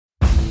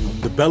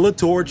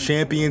Bellator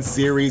Champion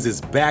Series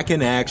is back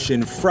in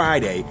action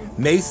Friday,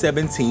 May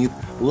 17th,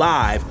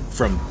 live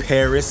from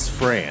Paris,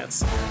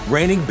 France.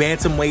 Reigning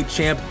bantamweight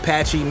champ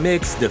Patchy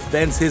Mix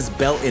defends his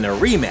belt in a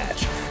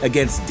rematch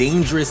against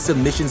dangerous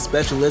submission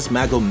specialist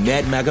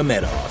Magomed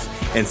Magomedov.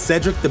 And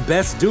Cedric the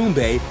Best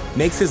Doumbé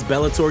makes his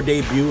Bellator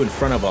debut in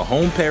front of a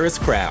home Paris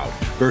crowd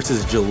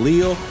versus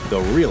Jaleel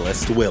the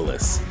Realist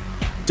Willis.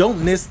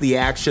 Don't miss the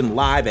action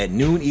live at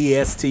noon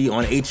EST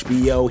on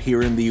HBO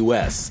here in the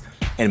US.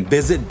 And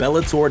visit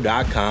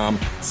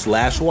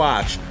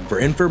Bellator.com/watch for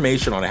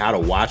information on how to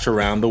watch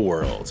around the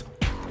world.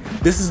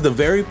 This is the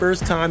very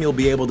first time you'll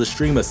be able to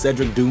stream a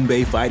Cedric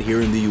Doumbé fight here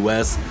in the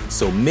US,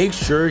 so make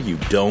sure you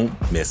don't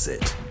miss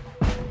it.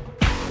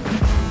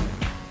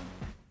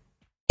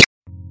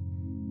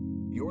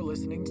 You're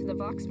listening to the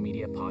Vox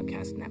Media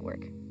Podcast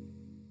Network.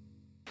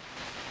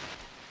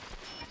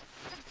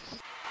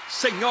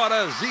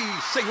 Senhoras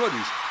e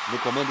senhores, no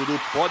comando do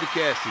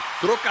podcast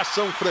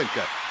Trocação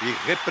Franca e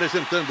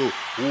representando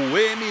o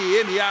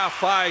MMA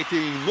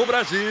Fighting no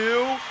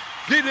Brasil,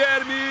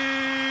 Guilherme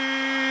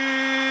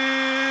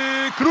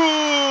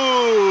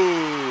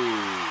Cruz.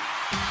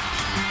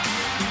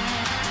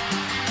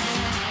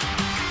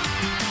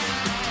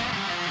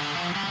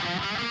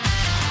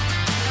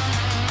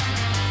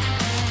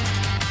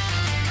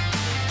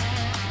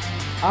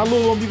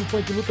 Alô, amigo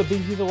fã de luta,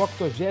 bem-vindo ao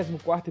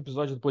 84º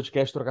episódio do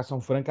podcast Trocação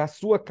Franca, a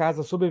sua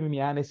casa sobre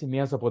MMA nessa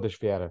imensa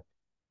podosfera.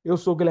 Eu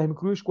sou o Guilherme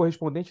Cruz,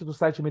 correspondente do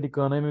site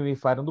americano MMA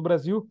Fighting do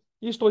Brasil,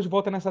 e estou de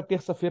volta nessa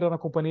terça-feira na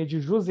companhia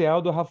de José,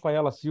 Aldo e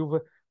Rafaela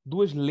Silva,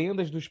 duas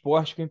lendas do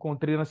esporte que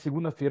encontrei na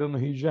segunda-feira no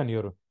Rio de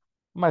Janeiro.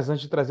 Mas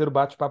antes de trazer o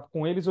bate-papo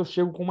com eles, eu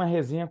chego com uma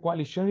resenha com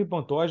Alexandre e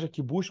Pantoja,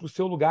 que busca o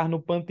seu lugar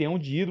no panteão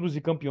de ídolos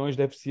e campeões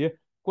da UFC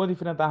quando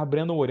enfrentar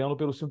Brandon Moreno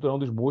pelo cinturão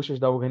dos mochas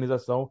da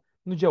organização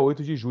no dia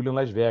 8 de julho em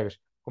Las Vegas.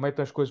 Como é que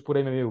estão as coisas por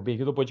aí, meu amigo?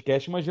 Bem-vindo ao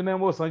podcast. Imagina a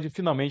emoção de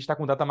finalmente estar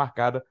com data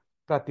marcada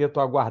para ter a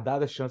tua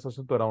aguardada chance ao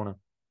cinturão, né?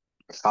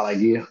 Fala,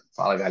 Gui.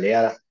 Fala,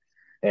 galera.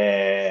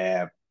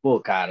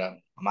 Pô, cara,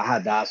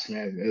 amarradaço,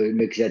 né? Eu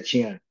meio que já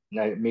tinha,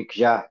 né? Meio que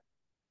já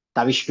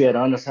tava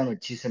esperando essa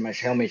notícia, mas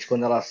realmente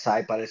quando ela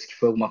sai parece que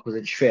foi alguma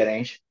coisa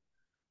diferente,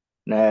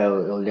 né?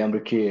 Eu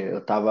lembro que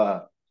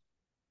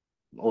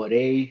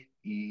orei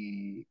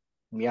e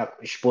minha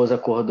esposa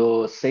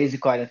acordou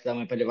 6h40 da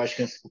manhã para levar as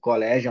crianças pro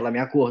colégio. Ela me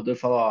acordou e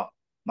falou: Ó,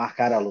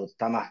 marcaram a luta,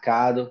 tá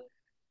marcado.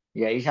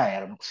 E aí já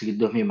era, não consegui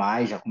dormir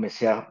mais, já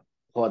comecei a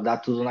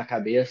rodar tudo na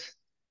cabeça.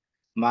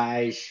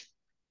 Mas,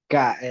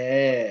 cara,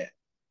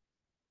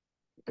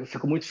 eu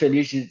fico muito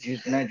feliz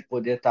né, de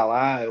poder estar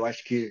lá. Eu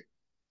acho que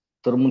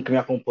todo mundo que me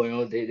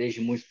acompanhou desde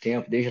muito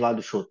tempo, desde lá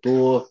do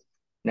Chotô,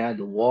 né,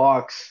 do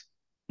Walks,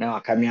 né, uma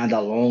caminhada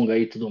longa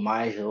e tudo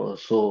mais. Eu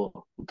sou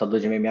lutador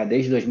de MMA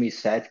desde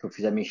 2007, que eu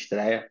fiz a minha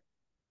estreia.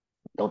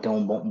 Então tem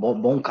um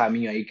bom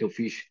caminho aí que eu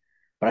fiz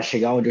para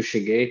chegar onde eu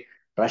cheguei,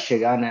 para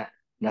chegar, né,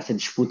 nessa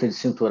disputa de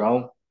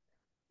cinturão.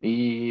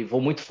 E vou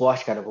muito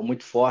forte, cara. Vou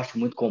muito forte,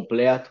 muito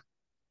completo,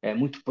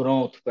 muito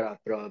pronto para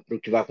o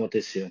que vai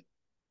acontecer.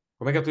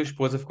 Como é que a tua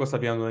esposa ficou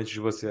sabendo antes de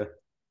você?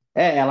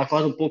 Ela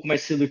acorda um pouco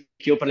mais cedo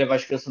que eu para levar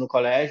as crianças no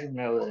colégio,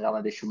 né?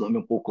 Ela deixa eu dormir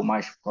um pouco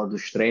mais por causa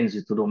dos treinos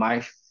e tudo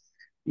mais.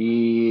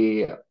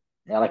 E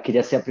ela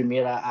queria ser a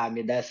primeira a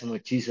me dar essa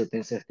notícia, eu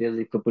tenho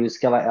certeza, e foi por isso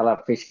que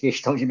ela fez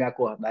questão de me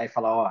acordar e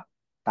falar, ó,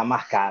 tá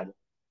marcado,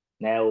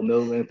 né? O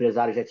meu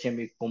empresário já tinha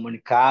me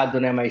comunicado,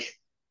 né? Mas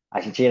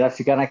a gente ainda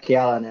fica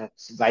naquela, né?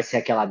 Vai ser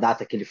aquela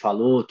data que ele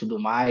falou, tudo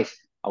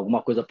mais.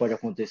 Alguma coisa pode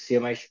acontecer,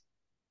 mas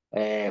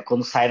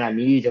quando sai na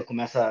mídia,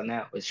 começa,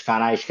 né, os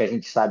canais que a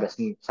gente sabe,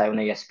 assim, saiu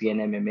na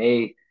ESPN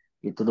MMA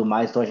e tudo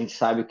mais, então a gente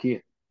sabe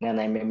que, né,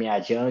 na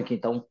MMA Junk,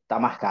 então tá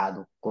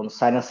marcado. Quando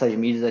sai nessas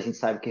mídias, a gente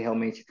sabe que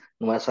realmente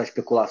não é só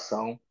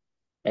especulação,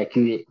 é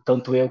que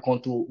tanto eu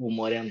quanto o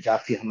Moreno já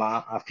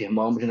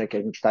afirmamos, né, que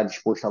a gente está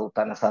disposto a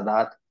lutar nessa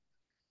data.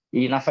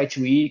 E na Fight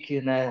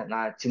Week, né,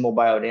 na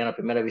T-Mobile Arena, a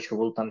primeira vez que eu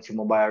vou lutar na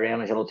T-Mobile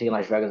Arena, já lutei em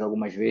Las Vegas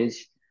algumas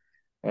vezes.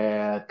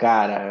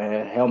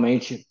 Cara,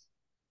 realmente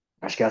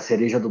acho que é a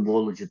cereja do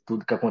bolo de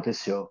tudo que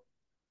aconteceu.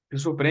 Me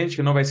surpreende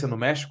que não vai ser no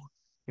México,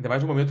 ainda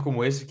mais num momento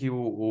como esse que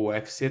o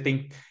UFC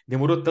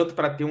demorou tanto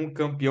para ter um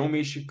campeão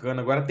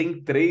mexicano, agora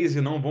tem três e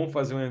não vão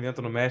fazer um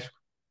evento no México.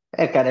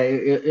 Cara,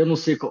 eu não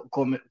sei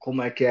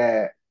como é que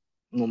é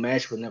no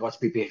México o negócio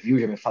pay-per-view,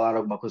 já me falaram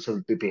alguma coisa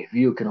sobre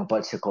pay-per-view, que não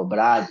pode ser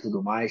cobrado e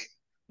tudo mais.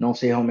 Não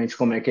sei realmente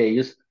como é que é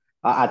isso.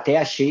 Até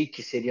achei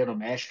que seria no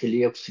México, ele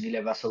ia conseguir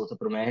levar essa luta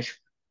para o México,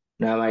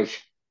 né?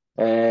 Mas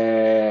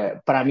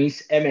para mim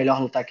é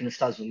melhor lutar aqui nos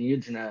Estados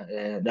Unidos, né?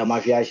 É uma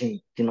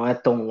viagem que não é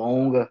tão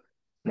longa,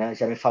 né?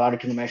 Já me falaram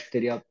que no México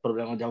teria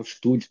problema de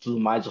altitude e tudo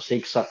mais. Eu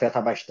sei que isso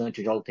afeta bastante.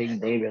 Eu já lutei em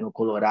Denver, no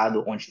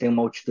Colorado, onde tem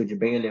uma altitude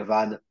bem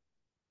elevada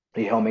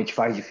e realmente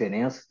faz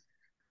diferença.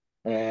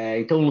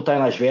 Então, lutar em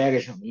Las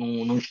Vegas,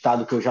 num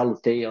estado que eu já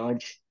lutei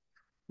antes,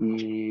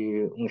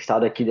 e um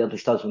estado aqui dentro dos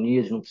Estados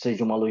Unidos, não precisa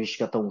de uma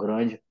logística tão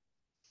grande.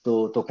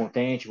 Tô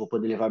contente, vou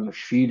poder levar meus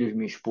filhos,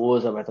 minha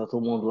esposa, vai estar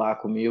todo mundo lá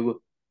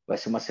comigo. Vai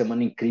ser uma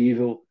semana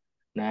incrível,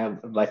 né?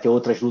 Vai ter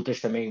outras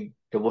lutas também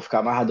que eu vou ficar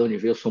amarradão de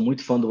ver. Eu sou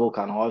muito fã do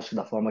Volkanovski,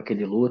 da forma que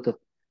ele luta,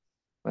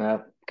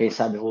 né? Quem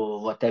sabe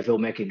vou até ver o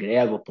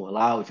McGregor por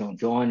lá, o John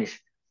Jones,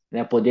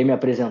 né? Poder me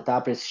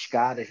apresentar para esses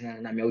caras,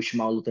 né? Na minha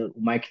última luta,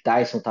 o Mike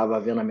Tyson estava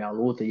vendo a minha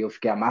luta e eu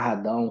fiquei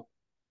amarradão,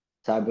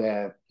 sabe?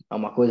 É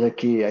uma coisa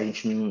que a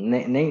gente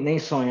nem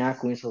sonhar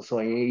com isso eu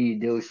sonhei e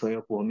Deus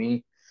sonhou por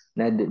mim,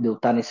 né? De eu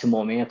estar nesse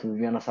momento,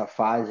 vivendo essa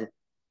fase.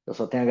 Eu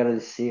só tenho a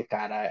agradecer,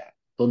 cara,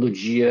 todo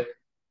dia.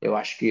 Eu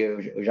acho que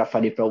eu já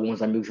falei para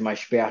alguns amigos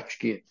mais perto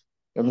que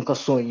eu nunca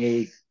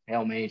sonhei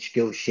realmente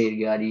que eu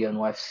chegaria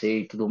no UFC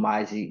e tudo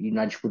mais e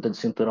na disputa de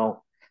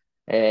cinturão.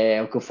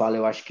 É o que eu falo,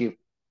 eu acho que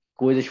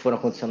coisas foram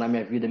acontecendo na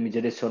minha vida, me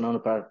direcionando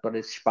para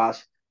esse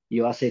espaço, e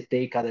eu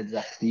aceitei cada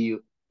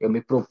desafio, eu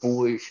me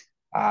propus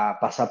a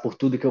passar por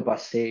tudo que eu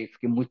passei,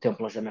 fiquei muito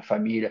tempo longe da minha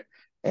família,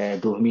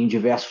 dormi em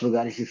diversos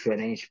lugares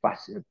diferentes,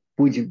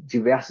 fui de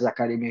diversas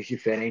academias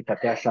diferentes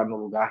até achar meu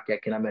lugar, que é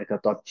aqui na América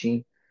Top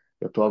Team.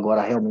 Eu estou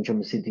agora realmente, eu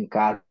me sinto em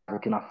casa,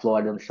 aqui na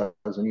Flórida, nos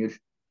Estados Unidos,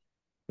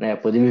 né?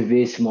 Poder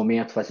viver esse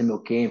momento, fazer meu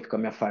camp com a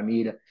minha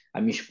família,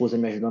 a minha esposa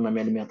me ajudando na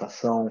minha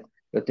alimentação.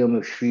 Eu tenho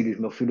meus filhos,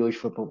 meu filho hoje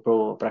foi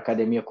para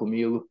academia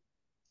comigo,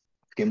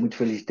 fiquei muito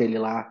feliz de ter ele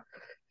lá.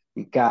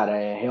 E, cara,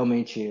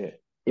 realmente,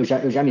 eu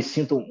já me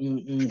sinto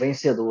um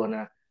vencedor,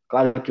 né?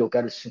 Claro que eu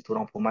quero esse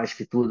cinturão por mais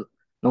que tudo,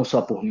 não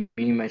só por mim,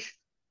 mas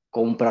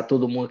como para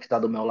todo mundo que está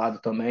do meu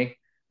lado também.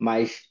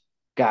 Mas,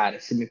 cara,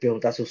 se me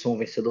perguntar se eu sou um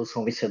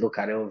vencedor,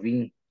 cara. Eu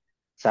vim,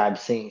 sabe,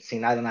 sem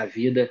nada na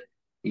vida.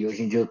 E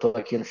hoje em dia eu estou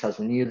aqui nos Estados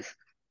Unidos,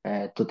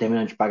 estou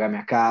terminando de pagar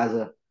minha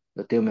casa,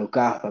 eu tenho meu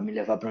carro para me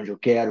levar para onde eu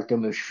quero, tenho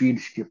meus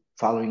filhos que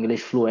falam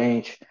inglês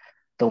fluente,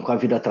 estão com a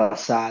vida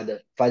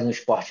traçada, fazem o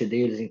esporte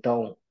deles.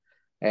 Então,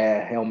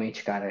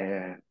 realmente,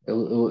 cara,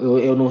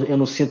 eu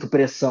não sinto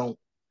pressão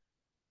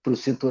pro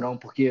cinturão,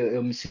 porque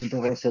eu me sinto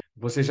um vencedor.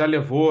 Você já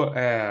levou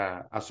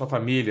a sua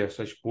família,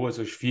 sua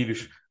esposa, seus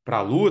filhos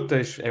para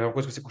lutas? É uma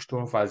coisa que você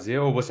costuma fazer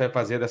ou você vai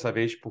fazer dessa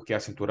vez porque é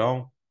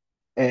cinturão?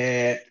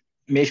 É,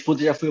 minha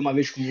esposa já foi uma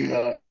vez comigo,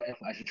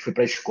 a gente foi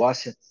para a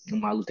Escócia,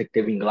 numa luta que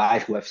teve em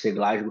Glasgow, UFC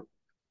Glasgow.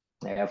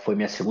 Foi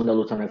minha segunda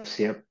luta no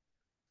UFC.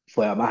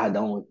 Foi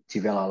amarradão, eu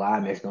tive ela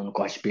lá, me ajudando no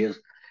corte de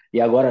peso.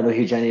 E agora no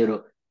Rio de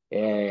Janeiro,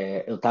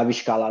 eu estava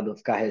escalado a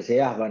ficar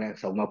reserva, né?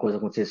 Se alguma coisa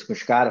acontecesse com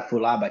os caras, fui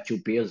lá, bati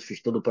o peso,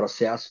 fiz todo o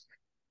processo,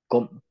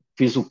 com-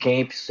 fiz o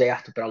camp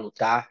certo para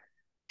lutar.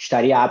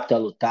 Estaria apto a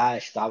lutar,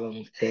 estava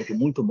num tempo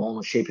muito bom,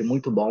 num shape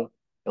muito bom.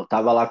 Eu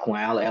estava lá com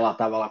ela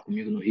estava lá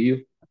comigo no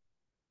Rio.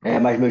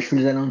 Mas meus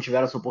filhos ainda não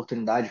tiveram essa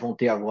oportunidade, vão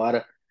ter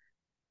agora.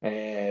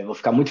 Vou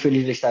ficar muito feliz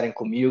de eles estarem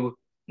comigo,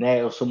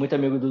 né? Eu sou muito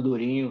amigo do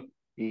Durinho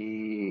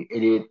e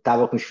ele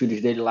estava com os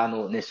filhos dele lá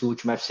nesse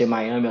último UFC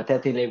Miami. Eu até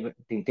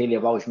tentei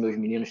levar os meus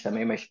meninos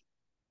também, mas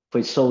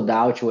foi sold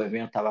out o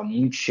evento, estava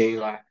muito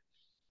cheio lá.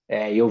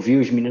 E eu vi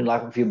os meninos lá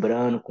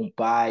vibrando com o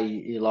pai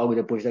e logo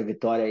depois da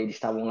vitória eles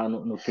estavam lá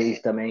no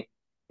cage também.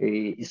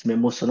 E isso me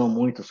emocionou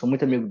muito. Eu sou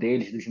muito amigo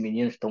deles, dos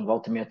meninos, então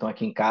volta e meia estão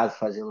aqui em casa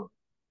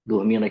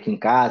dormindo aqui em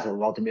casa.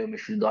 Volta e meia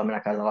meus filhos dormem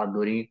na casa lá do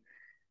Durinho.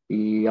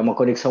 E é uma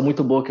conexão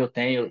muito boa que eu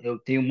tenho. Eu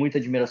tenho muita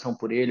admiração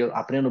por ele, eu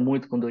aprendo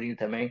muito com o Durinho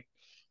também.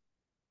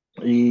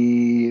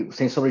 E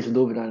sem sombra de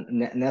dúvida,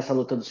 nessa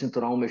luta do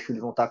cinturão, meus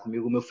filhos vão estar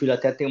comigo. Meu filho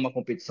até tem uma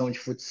competição de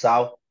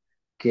futsal,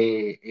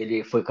 que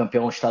ele foi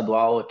campeão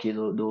estadual aqui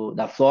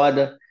da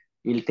Flórida.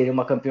 Ele teria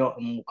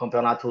um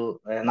campeonato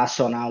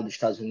nacional dos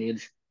Estados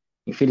Unidos.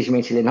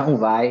 Infelizmente, ele não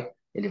vai.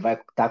 Ele vai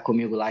estar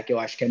comigo lá, que eu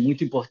acho que é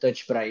muito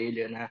importante para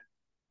ele, né?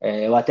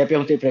 Eu até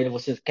perguntei para ele: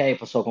 você quer ir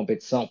para sua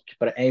competição? Porque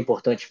é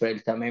importante para ele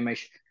também,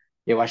 mas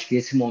eu acho que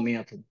esse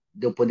momento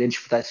de eu poder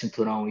disputar esse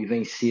cinturão e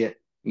vencer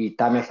e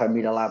estar minha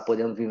família lá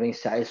podendo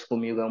vivenciar isso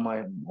comigo é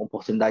uma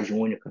oportunidade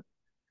única.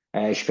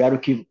 Espero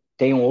que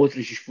tenham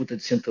outras disputas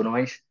de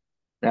cinturões,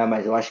 né?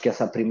 Mas eu acho que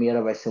essa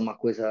primeira vai ser uma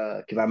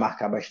coisa que vai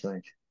marcar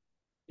bastante.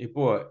 E,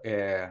 pô,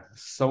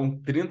 são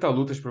 30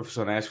 lutas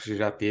profissionais que você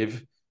já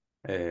teve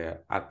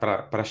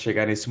para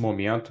chegar nesse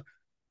momento. O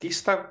que você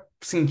está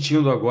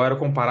sentindo agora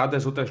comparado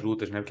às outras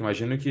lutas, né? Porque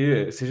imagino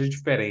que seja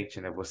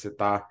diferente, né?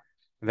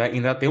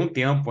 Ainda tem um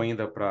tempo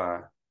ainda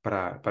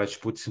para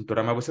disputa de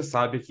cintura, mas você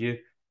sabe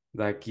que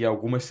daqui a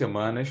algumas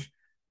semanas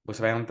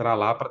você vai entrar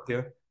lá para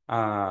ter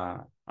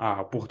a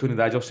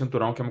oportunidade ao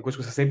cinturão, que é uma coisa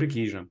que você sempre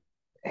quis, né?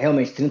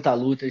 Realmente, 30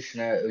 lutas,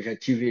 né? Eu já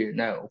tive,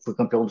 né? Eu fui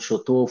campeão do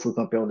Shotô, fui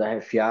campeão da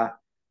RFA,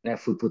 né?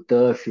 Fui pro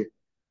TUF.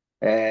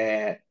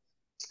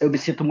 Eu me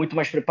sinto muito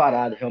mais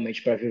preparado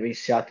realmente para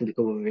vivenciar tudo que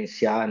eu vou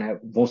vivenciar, né?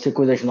 Vão ser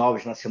coisas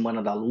novas na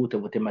semana da luta, eu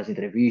vou ter mais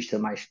entrevista,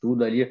 mais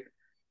tudo ali,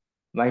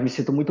 mas me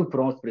sinto muito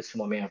pronto para esse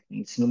momento,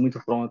 me sinto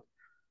muito pronto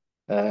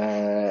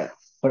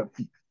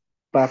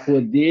para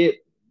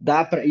poder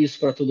dar isso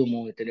para todo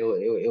mundo, entendeu?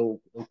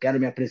 Eu quero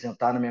me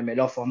apresentar na minha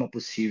melhor forma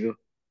possível.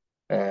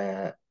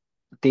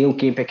 Tem o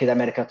camp aqui da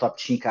América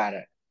Top Team,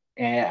 cara.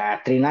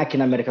 Treinar aqui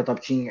na América Top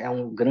Team é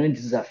um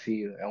grande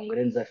desafio, é um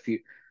grande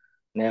desafio,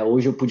 né?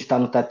 Hoje eu pude estar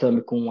no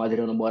tatame com o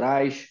Adriano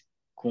Moraes,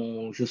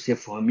 com o José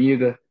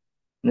Formiga,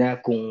 né,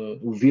 com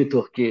o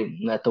Vitor, que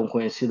não é tão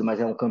conhecido, mas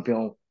é um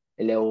campeão,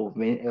 ele é o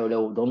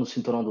dono do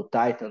cinturão do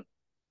Titan,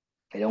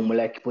 Ele é um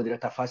moleque que poderia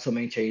estar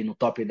facilmente aí no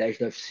top 10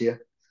 do UFC,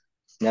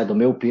 né, do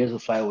meu peso,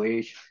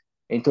 flyweight,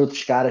 entre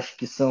outros caras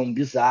que são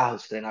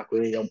bizarros treinar com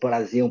ele. É um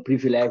prazer, um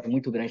privilégio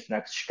muito grande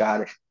treinar com esses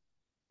caras,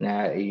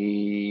 né?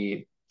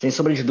 E sem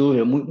sombra de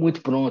dúvida, muito,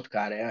 muito pronto,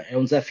 cara. É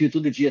um desafio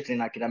todo dia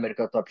treinar aqui na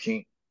América Top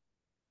Team.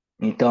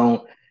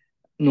 Então,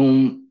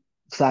 não,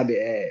 sabe,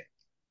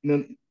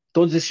 meu-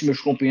 todos esses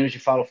meus companheiros de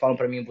fala falam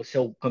para mim, você é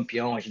o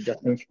campeão, a gente já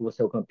sente que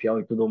você é o campeão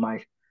e tudo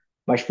mais.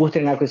 Mas por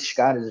treinar com esses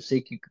caras, eu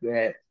sei que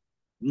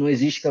não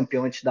existe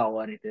campeão antes da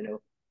hora,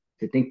 entendeu?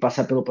 Você tem que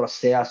passar pelo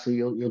processo e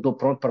eu tô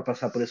pronto para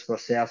passar por esse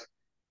processo.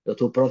 Eu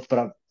tô pronto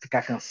para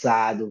ficar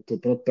cansado, tô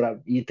pronto para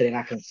ir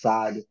treinar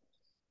cansado,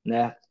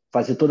 né?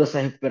 Fazer toda essa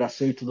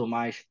recuperação e tudo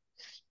mais.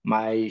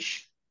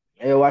 Mas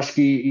eu acho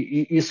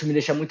que isso me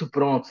deixa muito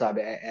pronto,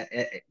 sabe?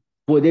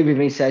 Poder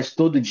vivenciar isso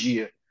todo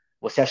dia.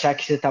 Você achar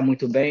que você está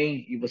muito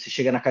bem e você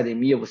chega na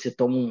academia, você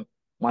toma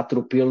um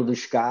atropelo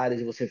dos caras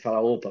e você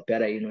fala, opa,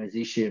 peraí, não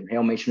existe,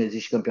 realmente não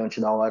existe campeão antes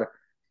da hora.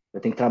 Eu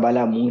tenho que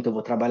trabalhar muito, eu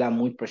vou trabalhar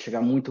muito para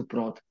chegar muito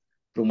pronto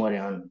pro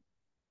Moreno.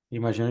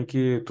 Imagino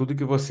que tudo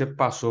que você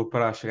passou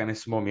para chegar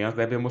nesse momento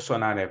deve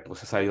emocionar, né?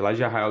 Você saiu lá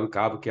de Arraial do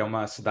Cabo, que é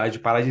uma cidade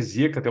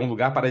paradisíaca, tem um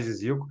lugar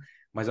paradisíaco,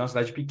 mas é uma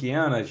cidade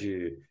pequena,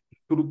 de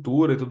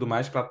estrutura e tudo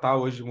mais, para estar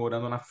hoje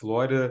morando na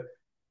Flórida,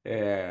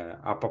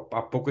 há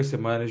poucas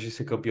semanas de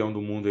ser campeão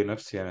do mundo aí no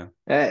UFC, né?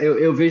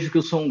 Eu vejo que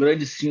eu sou um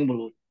grande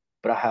símbolo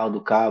para Arraial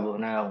do Cabo,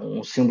 né?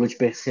 Um símbolo de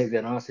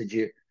perseverança,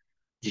 de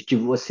que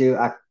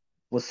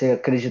você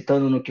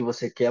acreditando no que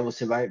você quer,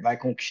 você vai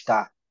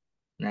conquistar,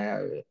 né?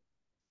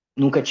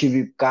 Nunca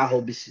tive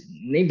carro,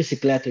 nem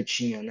bicicleta eu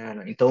tinha,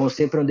 né? Então eu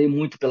sempre andei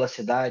muito pela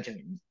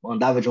cidade,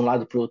 andava de um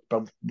lado para o outro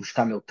para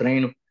buscar meu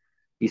treino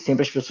e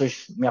sempre as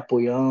pessoas me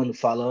apoiando,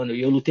 falando.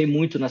 E eu lutei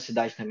muito na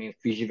cidade também,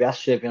 fiz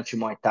diversos eventos de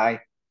Muay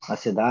Thai na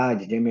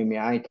cidade, de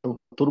MMA, então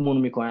todo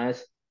mundo me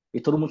conhece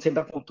e todo mundo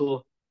sempre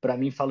apontou para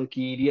mim, falou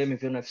que iria me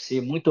ver no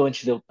UFC muito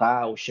antes de eu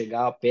estar ou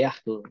chegar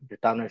perto de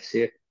estar no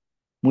UFC.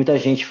 Muita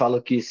gente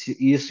falou que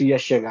isso ia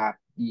chegar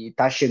e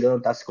está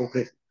chegando,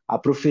 a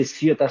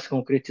profecia está se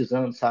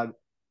concretizando, sabe?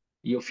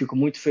 E eu fico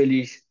muito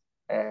feliz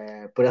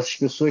por essas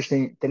pessoas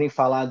terem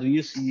falado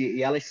isso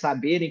e elas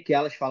saberem que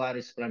elas falaram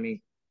isso para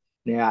mim,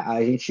 né?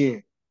 A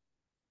gente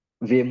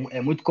vê,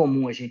 é muito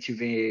comum a gente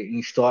ver em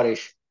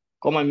histórias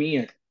como a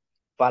minha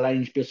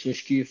falarem de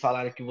pessoas que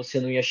falaram que você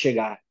não ia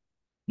chegar.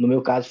 No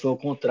meu caso foi o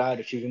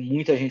contrário, eu tive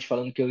muita gente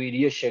falando que eu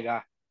iria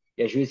chegar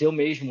e às vezes eu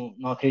mesmo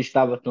não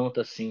acreditava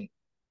tanto assim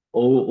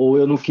ou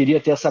eu não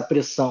queria ter essa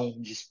pressão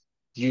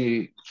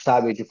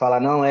sabe, de falar,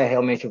 não,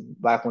 realmente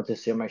vai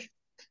acontecer, mas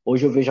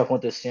hoje eu vejo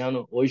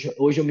acontecendo, hoje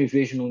eu me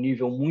vejo num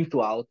nível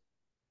muito alto,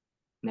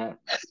 né?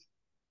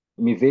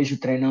 Me vejo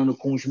treinando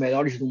com os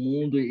melhores do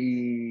mundo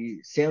e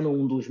sendo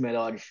um dos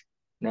melhores,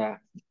 né?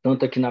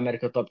 Tanto aqui na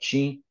América Top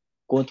Team,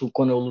 quanto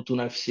quando eu luto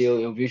no UFC,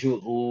 eu vejo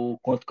o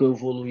quanto que eu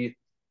evolui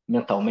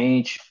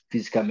mentalmente,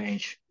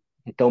 fisicamente.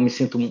 Então, eu me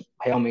sinto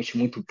realmente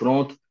muito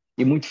pronto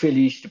e muito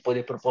feliz de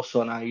poder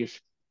proporcionar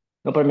isso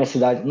não para minha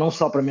cidade, não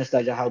só para minha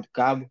cidade de Arraial do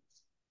Cabo,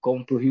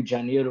 como para o Rio de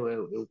Janeiro.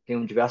 Eu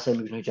tenho diversos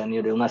amigos no Rio de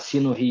Janeiro. Eu nasci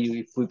no Rio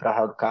e fui para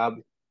Arraial do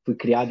Cabo, fui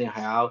criado em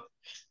Arraial.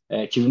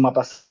 Tive uma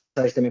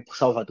passagem também por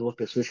Salvador,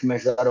 pessoas que me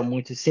ajudaram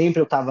muito. E sempre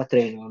eu estava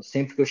treinando,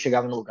 sempre que eu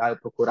chegava no lugar, eu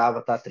procurava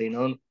estar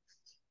treinando.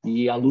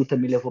 E a luta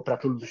me levou para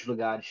todos os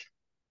lugares.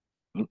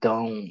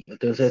 Então, eu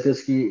tenho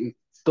certeza que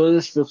todas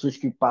as pessoas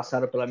que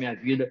passaram pela minha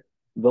vida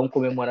vão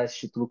comemorar esse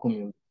título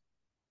comigo.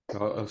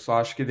 Eu só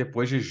acho que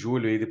depois de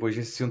julho e depois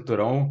desse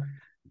cinturão,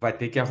 vai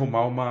ter que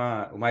arrumar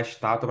uma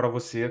estátua para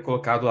você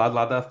colocar do lado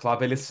lá da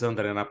Flávia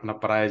Alessandra, né? Na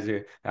praia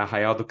de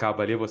Arraial do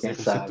Cabo ali, você Quem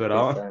com o sabe,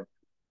 quem cinturão. sabe.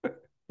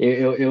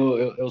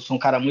 Eu sou um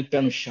cara muito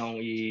pé no chão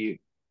e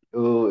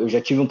eu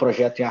já tive um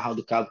projeto em Arraial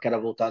do Cabo que era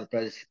voltado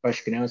para as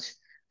crianças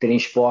terem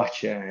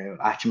esporte,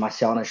 arte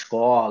marcial na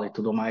escola e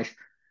tudo mais.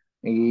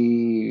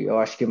 E eu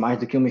acho que mais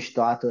do que uma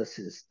estátua,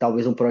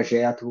 talvez um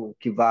projeto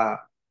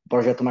um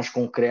projeto mais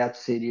concreto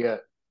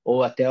seria,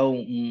 ou até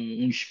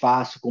um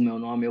espaço com o meu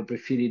nome, eu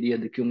preferiria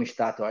do que uma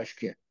estátua. Eu acho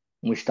que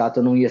uma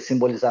estátua não ia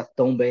simbolizar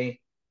tão bem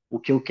o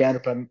que eu quero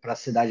para a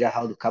cidade de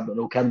Arraial do Cabo.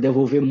 Eu quero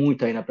devolver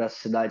muito ainda para essa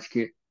cidade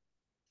que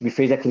me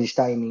fez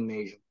acreditar em mim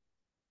mesmo.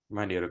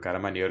 Maneiro, cara,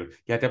 maneiro.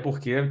 E até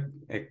porque,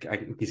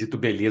 em quesito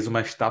beleza,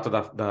 uma estátua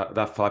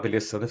da Flávia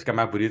Alessandra fica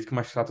mais bonita que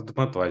uma estátua do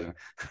Pantoja, né?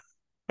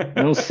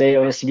 Não sei,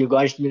 esse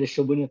bigode me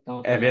deixou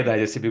bonitão É também.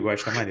 verdade, esse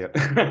bigode tá maneiro.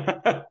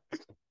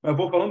 Mas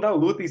vou falando da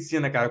luta em si,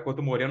 né, cara? Quanto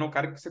o Moreno é um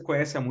cara que você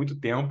conhece há muito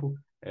tempo,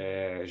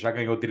 já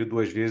ganhou dele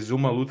duas vezes.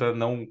 Uma luta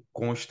não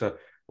consta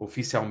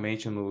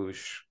oficialmente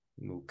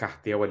no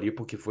cartel ali,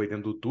 porque foi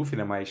dentro do TUF,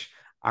 né? Mas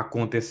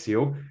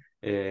aconteceu.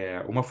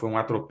 Uma foi um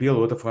atropelo,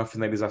 outra foi uma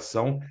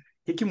finalização. O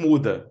que que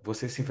muda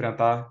você se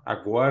enfrentar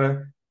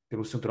agora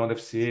pelo cinturão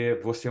deve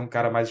ser você é um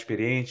cara mais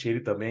experiente, ele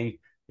também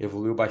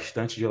evoluiu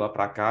bastante de lá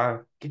para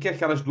cá. O que que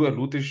aquelas duas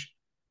lutas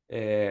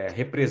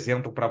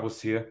representam para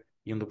você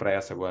indo para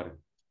essa agora?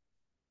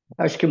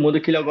 Acho que muda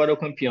que ele agora é o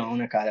campeão,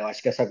 né, cara? Eu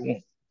acho que essa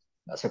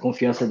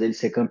confiança dele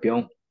ser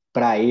campeão,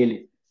 para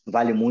ele,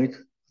 vale muito.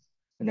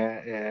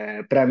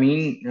 né? Para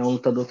mim, é um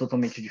lutador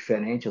totalmente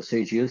diferente, eu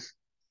sei disso.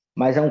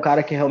 Mas é um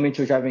cara que realmente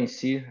eu já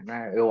venci,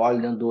 né? Eu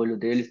olho dentro do olho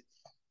dele,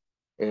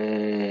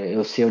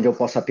 eu sei onde eu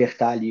posso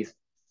apertar ali,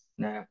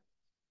 né?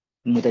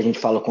 Muita gente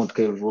fala o quanto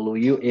que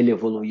ele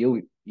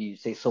evoluiu, e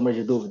sem sombra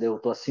de dúvida, eu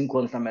tô há 5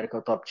 anos na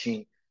American Top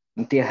Team,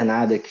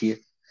 internado aqui,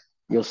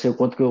 e eu sei o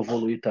quanto que eu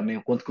evolui também,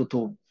 o quanto que eu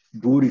tô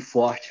duro e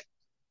forte,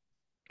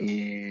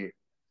 e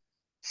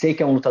sei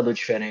que é um lutador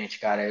diferente,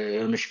 cara.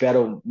 Eu não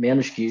espero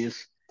menos que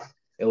isso.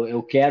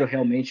 Eu quero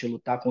realmente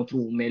lutar contra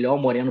o melhor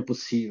moreno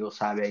possível,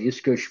 sabe? É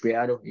isso que eu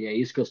espero e é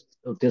isso que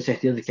eu tenho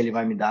certeza que ele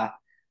vai me dar,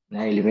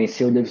 né? Ele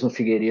venceu o Davidson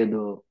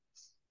Figueiredo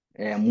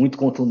muito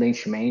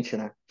contundentemente,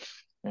 né?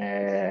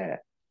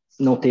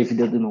 Não teve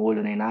dedo no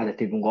olho nem nada,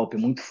 teve um golpe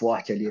muito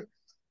forte ali.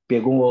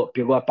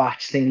 Pegou a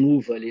parte sem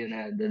luva ali,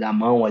 né? Da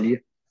mão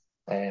ali,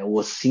 o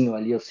ossinho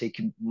ali, eu sei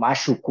que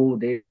machucou o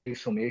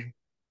Davidson mesmo,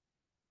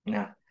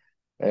 né?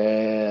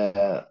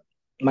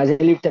 Mas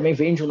ele também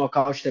vem de um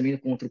nocaute também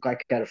contra o Kai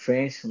Kara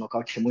France, um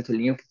nocaute muito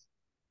limpo.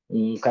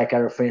 Um Kai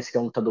Kara France que é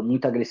um lutador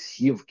muito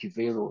agressivo, que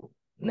veio,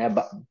 né,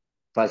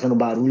 fazendo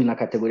barulho na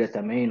categoria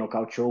também,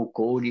 nocauteou o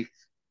Cody.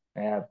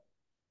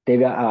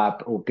 Teve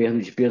o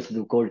perda de peso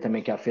do Cody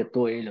também que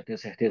afetou ele, eu tenho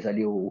certeza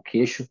ali o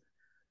queixo.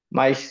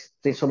 Mas,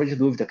 sem sombra de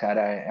dúvida,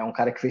 cara, é um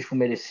cara que fez por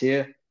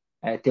merecer,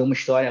 tem uma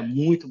história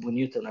muito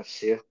bonita no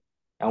UFC.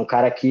 É um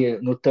cara que,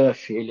 no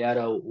TUF, ele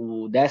era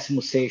o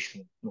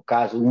 16º, no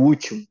caso, o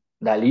último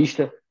da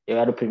lista. Eu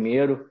era o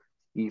primeiro.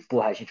 E,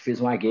 porra, a gente fez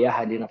uma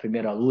guerra ali na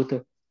primeira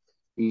luta.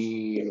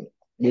 E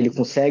ele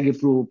consegue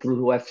pro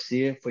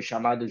UFC, foi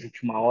chamado de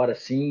última hora,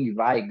 assim, e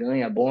vai,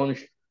 ganha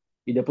bônus.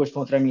 E depois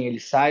contra mim, ele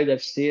sai do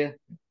UFC,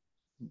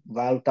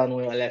 vai lutar no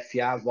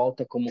LFA,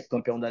 volta como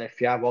campeão da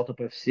LFA, volta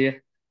para o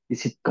UFC e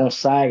se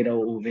consagra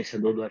o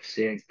vencedor do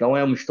UFC. Então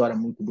é uma história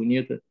muito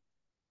bonita,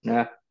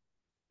 né?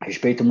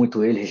 Respeito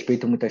muito ele,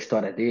 respeito muito a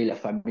história dele, a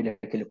família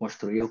que ele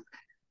construiu.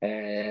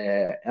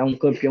 É um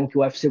campeão que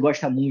o UFC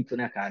gosta muito,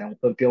 né, cara? É um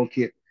campeão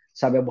que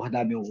sabe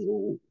abordar bem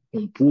o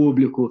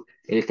público,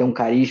 ele tem um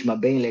carisma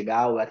bem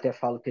legal. Eu até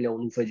falo que ele é o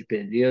luva de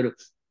pedreiro,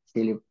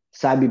 ele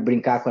sabe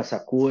brincar com essa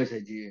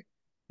coisa de,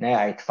 né,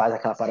 aí tu faz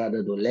aquela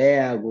parada do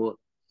Lego.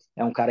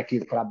 É um cara que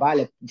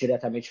trabalha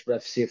diretamente para o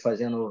UFC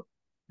fazendo,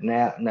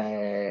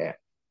 né,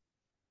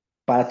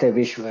 para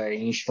TVs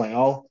em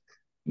espanhol.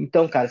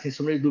 Então, cara, sem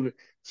sombra de dúvida.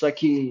 Só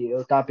que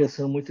eu tava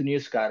pensando muito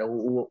nisso, cara.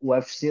 O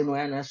UFC não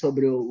é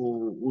sobre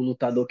o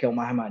lutador que é o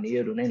mais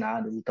maneiro, nem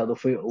nada.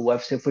 O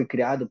UFC foi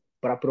criado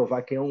para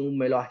provar quem é o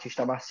melhor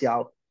artista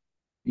marcial.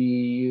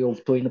 E eu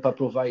tô indo para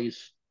provar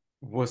isso.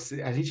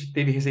 A gente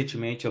teve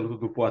recentemente a luta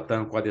do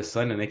Poatan com a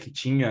Adesanya, né, que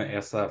tinha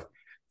essa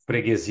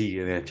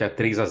freguesia, né? Tinha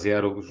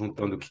 3-0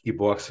 juntando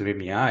kickbox e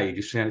MMA, e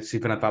eles tinham se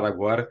enfrentado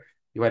agora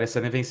e o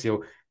Adesanya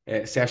venceu.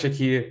 Você acha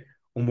que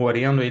o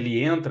Moreno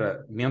ele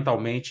entra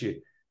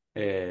mentalmente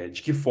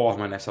de que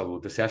forma nessa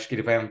luta? Você acha que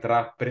ele vai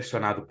entrar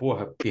pressionado?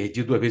 Porra,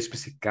 perdi 2 vezes pra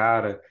esse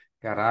cara,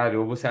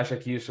 caralho. Ou você acha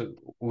que isso,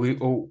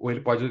 ou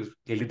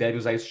ele deve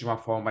usar isso de uma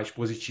forma mais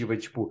positiva,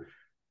 tipo,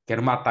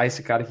 quero matar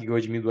esse cara que ganhou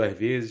de mim 2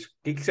 vezes.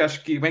 Que você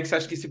acha como é que você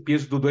acha que esse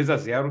peso do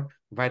 2-0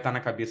 vai estar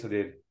na cabeça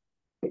dele?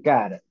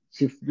 Cara,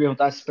 se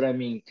perguntasse para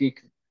mim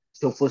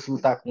se eu fosse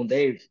lutar com o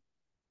David,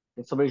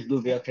 eu sobre as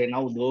dúvidas, eu ia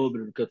treinar o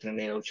dobro do que eu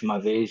treinei a última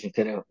vez,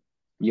 entendeu?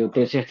 E eu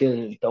tenho certeza,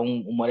 então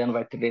o Moreno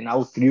vai treinar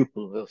o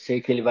triplo. Eu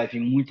sei que ele vai vir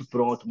muito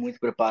pronto, muito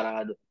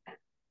preparado.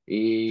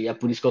 E é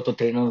por isso que eu tô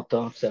treinando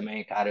tanto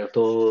também, cara.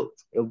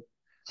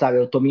 Sabe,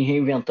 eu tô me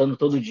reinventando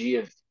todo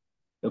dia.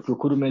 Eu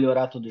procuro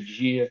melhorar todo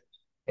dia,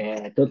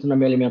 tanto na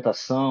minha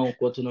alimentação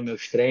quanto nos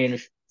meus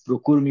treinos.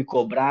 Procuro me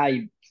cobrar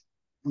e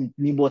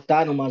me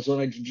botar numa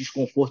zona de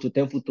desconforto o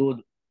tempo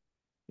todo.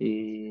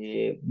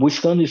 E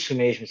buscando isso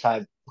mesmo,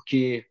 sabe?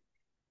 Porque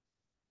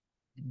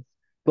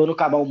quando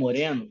acabar o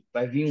Moreno,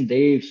 vai vir um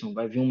Davidson,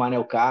 vai vir um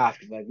Manel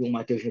Carpe, vai vir um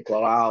Matheus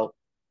Nicolau,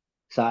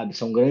 sabe?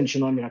 São grandes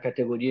nomes na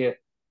categoria.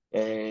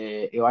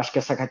 Eu acho que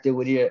essa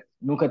categoria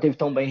nunca teve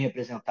tão bem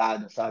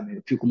representada, sabe?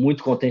 Eu fico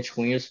muito contente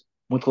com isso,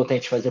 muito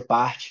contente de fazer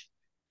parte.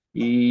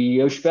 E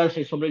eu espero,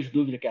 sem sombra de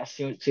dúvida, que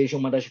essa seja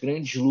uma das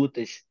grandes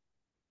lutas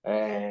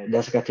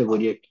dessa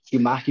categoria, que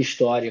marque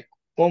história,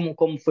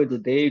 como foi do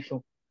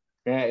Davidson,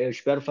 né? Eu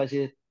espero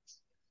fazer.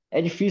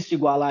 É difícil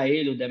igualar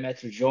ele, o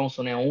Demetrio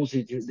Johnson, né?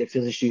 11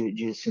 defesas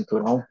de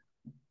cinturão,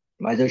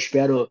 mas eu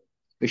espero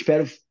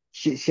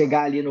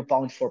chegar ali no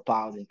pound for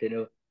pound,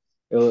 entendeu?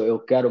 Eu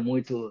quero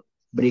muito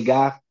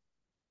brigar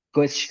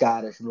com esses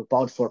caras no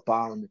pound for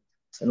pound.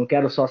 Eu não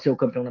quero só ser o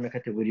campeão da minha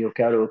categoria,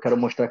 eu quero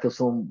mostrar que eu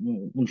sou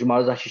um dos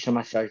maiores artistas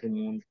marciais do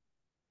mundo.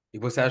 E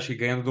você acha que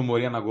ganhando do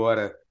Moreno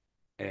agora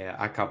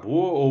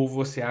acabou? Ou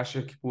você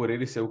acha que por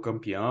ele ser o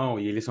campeão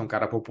e ele ser um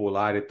cara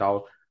popular e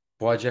tal,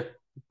 pode,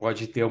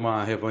 pode ter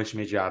uma revanche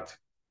imediata?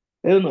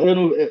 Eu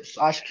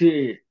acho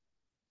que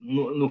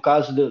no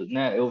caso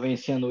né, eu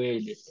vencendo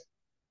ele,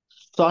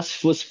 só se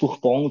fosse por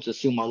pontos,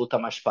 assim, uma luta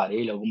mais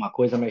parelha, alguma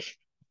coisa, mas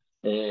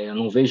eu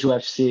não vejo o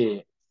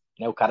UFC,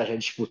 né, o cara já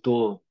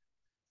disputou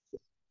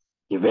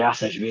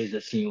diversas vezes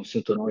assim o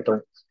cinturão,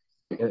 então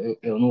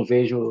Eu não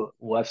vejo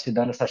o UFC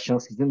dando essa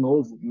chance de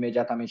novo,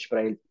 imediatamente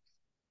para ele.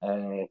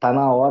 Tá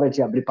na hora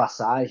de abrir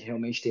passagem,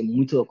 realmente tem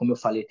muito, como eu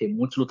falei, tem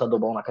muito lutador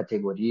bom na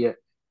categoria,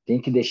 tem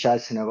que deixar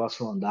esse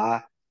negócio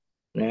andar,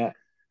 né?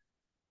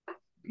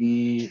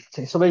 E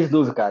sem sombra de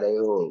dúvida, cara,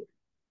 eu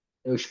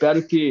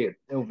espero que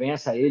eu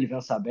vença ele,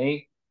 vença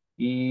bem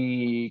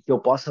e que eu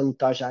possa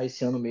lutar já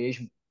esse ano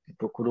mesmo. Eu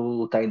procuro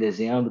lutar em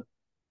dezembro,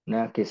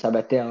 né? Quem sabe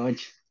até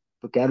antes.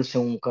 Eu quero ser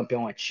um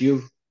campeão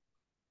ativo,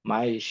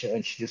 mas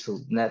antes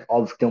disso, né?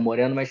 Óbvio que tem o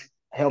Moreno, mas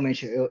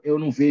realmente eu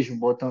não vejo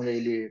botando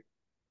ele,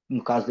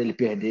 no caso dele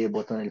perder,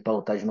 botando ele para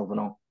lutar de novo,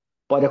 não.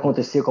 Pode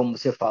acontecer, como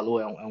você falou,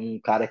 é um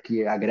cara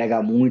que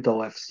agrega muito ao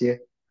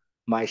UFC,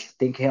 mas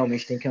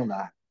realmente tem que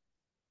andar.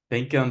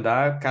 Tem que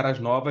andar caras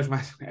novas,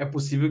 mas é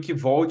possível que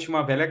volte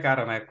uma velha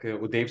cara, né? Porque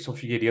o Davidson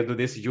Figueiredo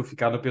decidiu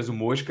ficar no peso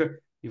mosca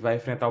e vai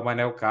enfrentar o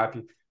Manel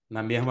Cap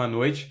na mesma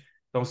noite.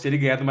 Então, se ele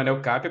ganhar do Manel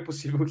Cap, é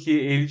possível que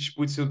ele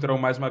dispute o cinturão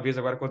mais uma vez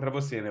agora contra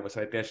você, né? Você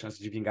vai ter a chance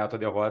de vingar a tua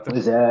derrota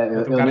Pois é,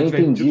 contra um eu cara nem que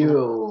tiver entendi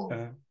título.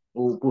 É.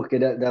 o porquê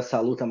dessa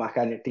luta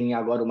marcada. Tem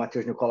agora o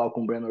Matheus Nicolau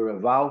com o Breno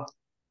Reval,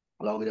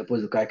 logo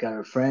depois do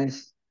Carter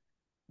France,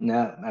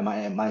 né?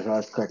 Mais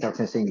horas que o Carter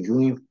France é em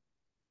junho.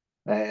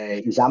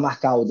 E já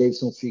marcar o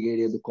Davidson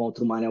Figueiredo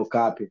contra o Manel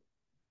Cap,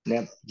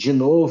 né? De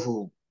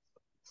novo,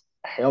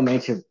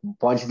 realmente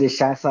pode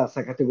deixar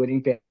essa categoria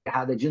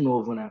emperrada de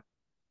novo, né?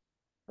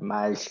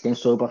 Mas quem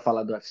sou eu para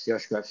falar do UFC? Eu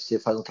acho que o UFC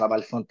faz um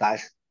trabalho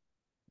fantástico.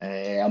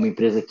 É uma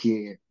empresa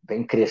que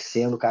vem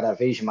crescendo cada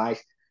vez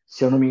mais.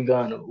 Se eu não me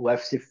engano, o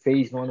UFC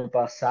fez no ano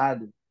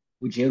passado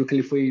o dinheiro que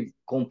ele foi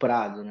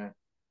comprado, né?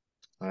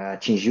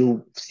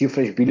 Atingiu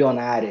cifras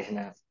bilionárias,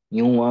 né?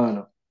 Em um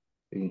ano.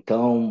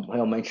 Então,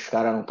 realmente, os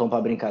caras não estão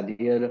para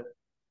brincadeira.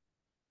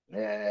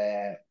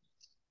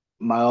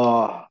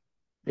 Maior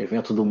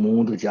evento do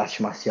mundo de artes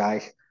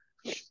marciais.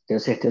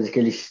 Tenho certeza que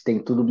eles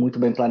têm tudo muito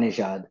bem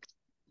planejado.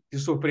 Te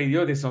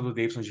surpreendeu a decisão do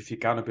Davidson de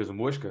ficar no peso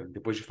mosca,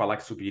 depois de falar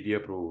que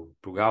subiria pro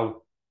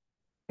Galo?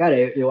 Cara,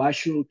 eu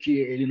acho que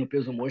ele no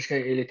peso mosca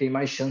ele tem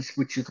mais chance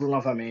pro título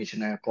novamente,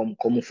 né?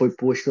 Como foi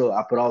posto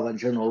a prova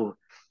de novo.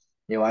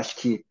 Eu acho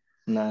que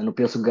no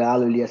peso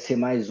galo ele ia ser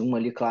mais um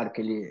ali, claro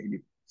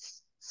que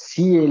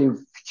se ele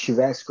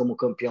estivesse como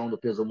campeão do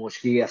peso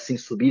mosca e assim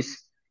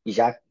subisse e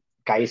já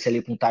caísse ali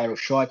para um title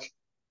shot,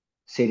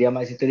 seria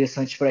mais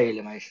interessante para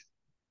ele, mas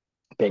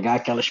pegar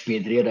aquelas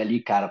pedreiras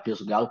ali, cara, o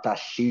peso galo tá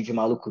cheio de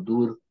maluco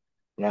duro,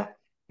 né?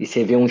 E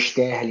você vê um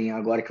Sterling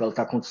agora que vai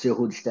lutar contra o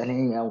Cerrudo.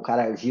 Sterling é um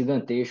cara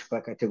gigantesco para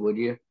a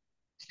categoria.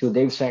 Se o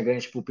Davidson é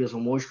grande pro peso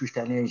mosca, o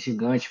Sterling é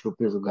gigante pro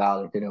peso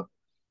galo, entendeu?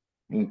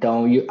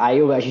 Então,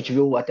 aí a gente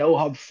viu até o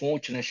Rob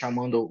Fonte, né,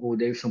 chamando o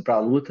Davidson para a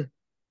luta,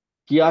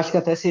 que eu acho que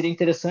até seria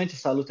interessante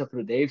essa luta para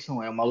o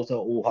Davidson. É uma luta,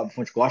 o Rob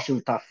Fonte gosta de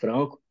lutar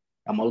franco,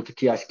 é uma luta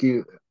que acho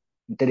que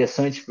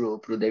interessante para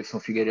o Davidson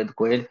Figueiredo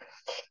com ele.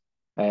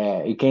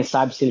 E quem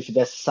sabe se ele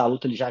fizesse essa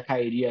luta, ele já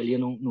cairia ali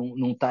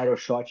num title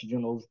shot de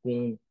novo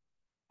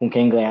com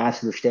quem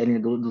ganhasse do Sterling e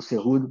do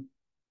Cerrudo.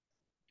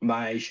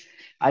 Mas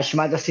acho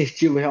mais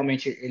assertivo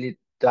realmente ele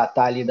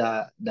tratar ali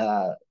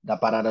da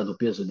parada do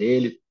peso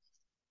dele,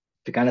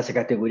 ficar nessa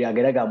categoria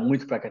agrega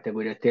muito para a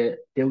categoria ter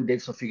o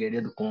Davidson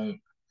Figueiredo com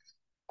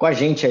a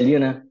gente ali,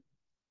 né?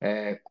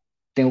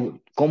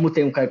 Como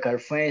tem o Caio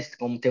Fence,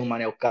 como tem o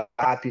Manel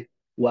Cap,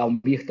 o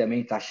Almir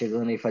também está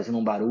chegando aí fazendo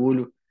um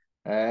barulho.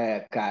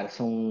 Cara,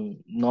 são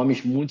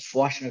nomes muito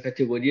fortes na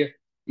categoria.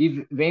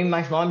 E vem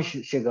mais nomes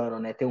chegando,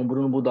 né? Tem o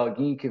Bruno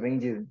Budoguinho, que vem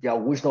de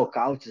alguns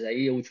nocautes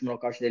aí. O último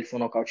nocaute dele foi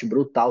um nocaute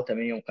brutal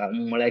também.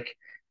 Um moleque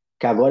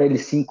que agora ele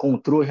se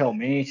encontrou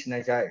realmente,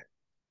 né? Já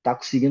está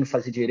conseguindo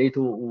fazer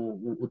direito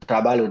o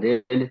trabalho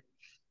dele.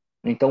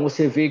 Então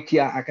você vê que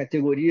a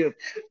categoria,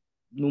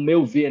 no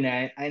meu ver,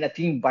 né, ainda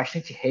tem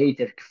bastante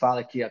hater que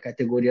fala que a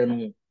categoria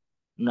não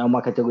é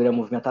uma categoria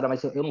movimentada,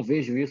 mas eu não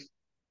vejo isso.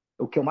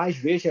 O que eu mais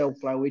vejo é o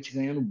flyweight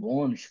ganhando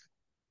bônus.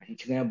 A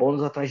gente ganha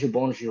bônus atrás de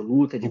bônus de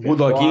luta, de O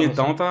Bulldoguinho, performance.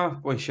 então, tá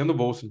pô, enchendo o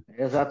bolso.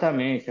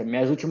 Exatamente.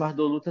 Minhas últimas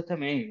duas lutas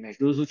também. Minhas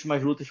duas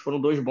últimas lutas foram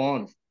dois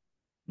bônus,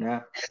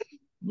 né?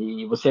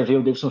 E você vê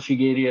o Davidson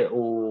Figueiredo,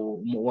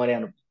 o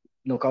Moreno,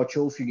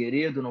 nocauteou o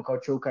Figueiredo,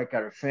 nocauteou o Kai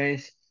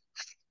Fence.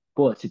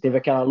 Pô, você teve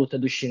aquela luta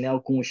do chinelo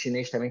com o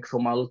chinês também, que foi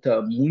uma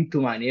luta muito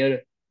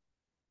maneira.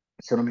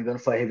 Se eu não me engano,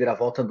 foi a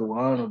reviravolta do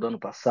ano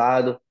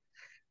passado.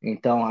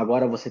 Então,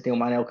 agora você tem o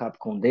Manel Cap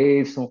com o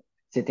Davidson.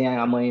 Você tem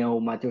amanhã o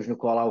Matheus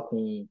Nicolau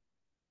com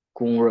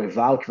o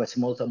Royval, que vai ser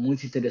uma luta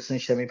muito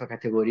interessante também para a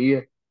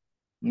categoria.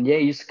 E é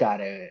isso,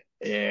 cara.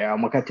 É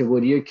uma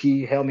categoria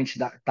que realmente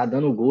tá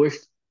dando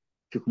gosto.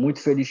 Fico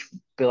muito feliz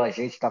pela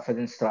gente estar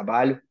fazendo esse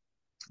trabalho.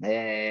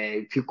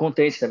 Fico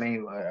contente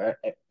também.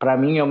 Para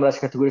mim, é uma das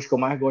categorias que eu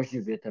mais gosto de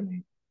ver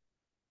também.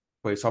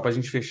 Foi só pra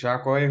gente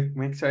fechar,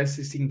 como é que você vai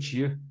se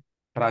sentir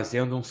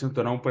trazendo um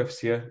cinturão pro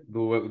UFC,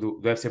 do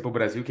UFC pro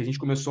Brasil, que a gente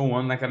começou um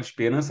ano naquela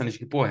esperança, né, de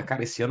que, porra,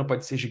 cara, esse ano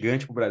pode ser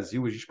gigante pro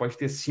Brasil, a gente pode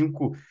ter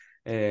cinco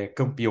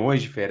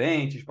campeões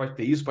diferentes, pode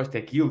ter isso, pode ter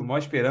aquilo, maior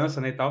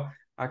esperança, né, e tal.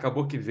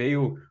 Acabou que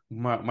veio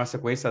uma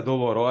sequência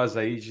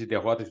dolorosa aí de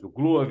derrotas do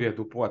Glover,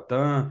 do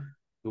Poatan,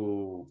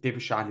 Teve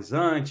o Charles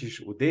antes,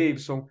 o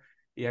Davidson,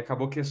 e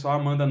acabou que só a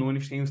Amanda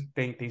Nunes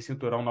tem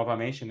cinturão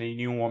novamente, nem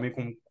nenhum homem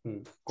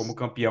como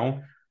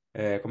campeão.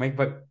 Como é que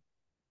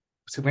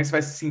você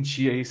vai se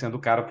sentir aí sendo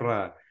o cara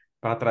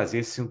para trazer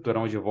esse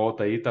cinturão de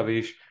volta aí,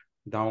 talvez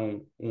dar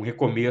um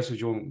recomeço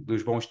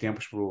dos bons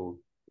tempos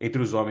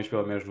entre os homens,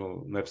 pelo menos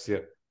no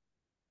UFC?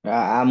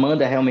 A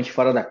Amanda é realmente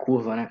fora da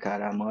curva, né,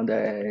 cara? A Amanda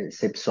é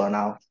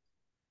excepcional.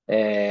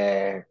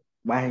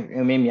 Mas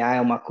MMA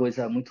é uma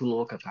coisa muito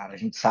louca, cara. A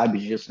gente sabe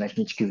disso, né? A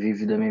gente que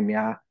vive do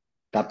MMA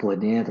tá por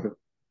dentro,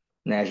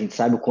 né? A gente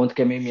sabe o quanto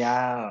que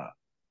MMA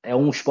é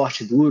um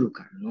esporte duro,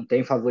 cara. Não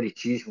tem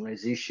favoritismo, não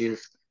existe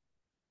isso.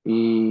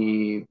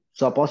 E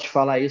só posso te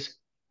falar isso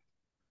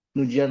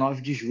no dia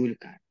 9 de julho,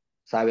 cara.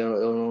 Sabe,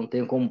 eu não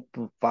tenho como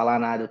falar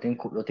nada, eu tenho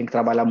que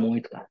trabalhar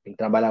muito, cara. Tem que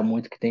trabalhar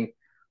muito, que tem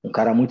um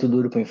cara muito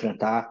duro para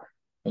enfrentar,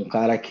 um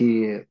cara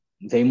que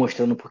vem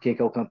mostrando por que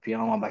que é o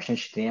campeão há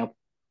bastante tempo.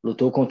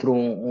 Lutou contra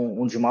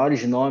um dos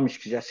maiores nomes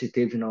que já se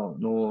teve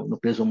no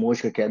peso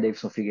mosca, que é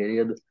Davidson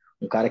Figueiredo,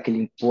 um cara que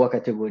limpou a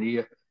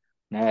categoria,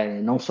 né?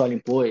 Não só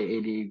limpou,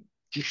 ele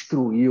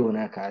destruiu,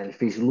 né, cara? Ele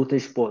fez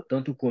lutas, pô,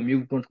 tanto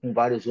comigo quanto com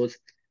vários outros.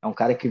 É um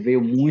cara que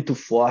veio muito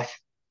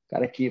forte,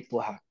 cara que,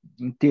 porra,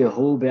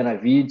 enterrou o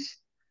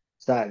Benavides,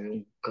 sabe?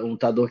 Um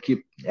lutador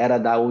que era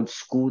da old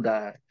school,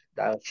 da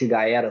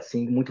antiga era,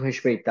 assim, muito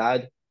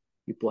respeitado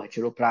e, porra,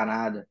 tirou pra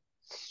nada.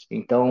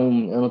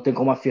 Então, eu não tenho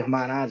como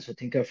afirmar nada, só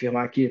tenho que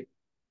afirmar que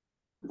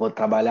vou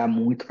trabalhar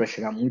muito para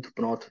chegar muito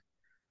pronto,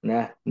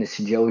 né,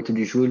 nesse dia 8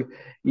 de julho.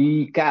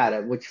 E,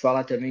 cara, vou te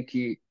falar também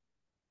que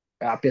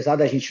apesar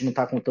da gente não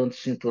estar com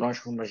tantos cinturões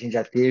como a gente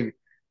já teve,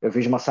 eu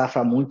vejo uma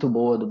safra muito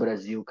boa do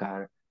Brasil,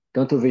 cara.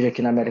 Tanto eu vejo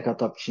aqui na América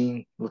Top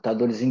Team,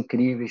 lutadores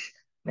incríveis,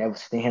 né?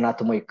 Você tem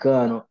Renato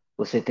Moicano,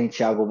 você tem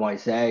Thiago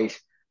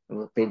Moisés,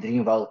 o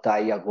Pedrinho vai lutar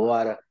aí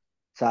agora,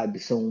 sabe?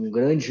 São um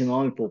grande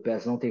nome, pô, o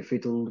Pezão tem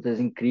feito lutas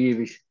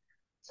incríveis,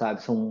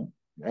 sabe?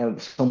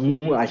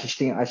 A gente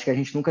tem, acho que a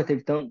gente nunca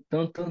teve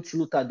tantos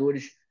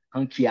lutadores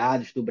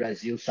ranqueados do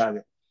Brasil,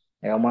 sabe?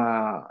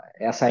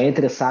 Essa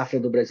entre safra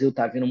do Brasil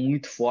tá vindo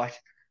muito forte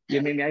e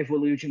o MMA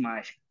evoluiu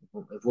demais.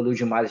 Evoluiu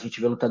demais. A gente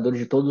vê lutadores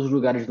de todos os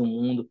lugares do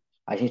mundo.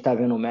 A gente tá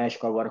vendo o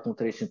México agora com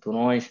 3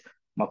 cinturões,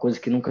 uma coisa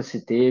que nunca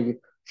se teve.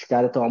 Os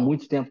caras estão há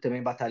muito tempo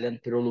também batalhando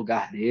pelo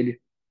lugar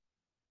dele,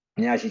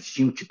 né? A gente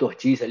tinha o Tito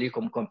Ortiz ali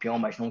como campeão,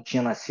 mas não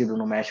tinha nascido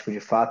no México de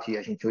fato, e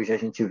hoje a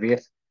gente vê,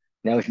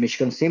 né? Os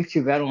mexicanos sempre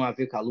tiveram a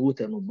ver com a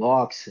luta no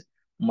boxe,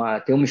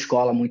 tem uma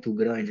escola muito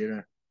grande,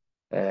 né?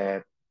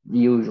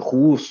 E os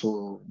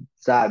russos,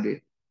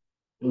 sabe?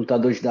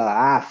 Lutadores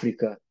da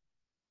África.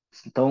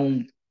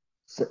 Então,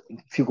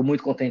 fico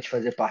muito contente de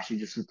fazer parte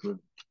disso tudo.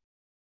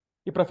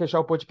 E para fechar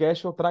o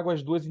podcast, eu trago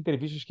as duas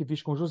entrevistas que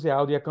fiz com José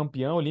Aldo e a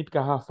campeã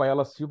olímpica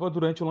Rafaela Silva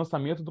durante o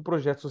lançamento do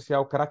projeto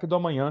social Craque do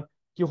Amanhã,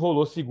 que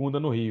rolou segunda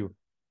no Rio.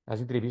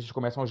 As entrevistas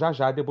começam já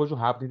já, depois de um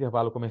rápido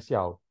intervalo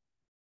comercial.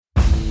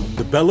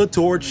 The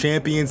Bellator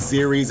Champion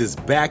Series is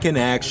back in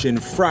action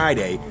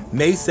Friday,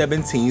 May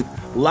 17th,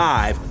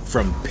 live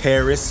from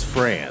Paris,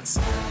 France.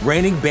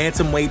 Reigning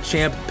bantamweight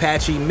champ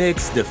Patchy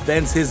Mix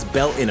defends his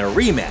belt in a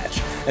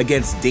rematch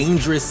against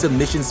dangerous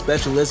submission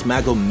specialist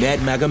Magomed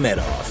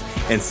Magomedov.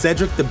 And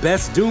Cedric the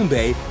Best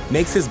Doumbé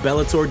makes his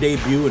Bellator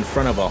debut in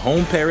front of a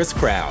home Paris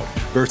crowd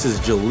versus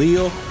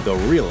Jaleel the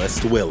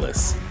Realist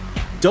Willis.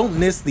 Don't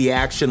miss the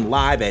action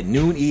live at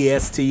noon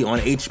EST on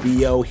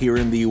HBO here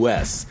in the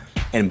US.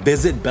 And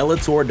visit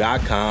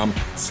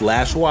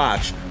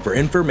Bellator.com/watch for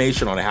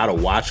information on how to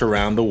watch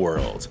around the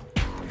world.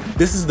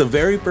 This is the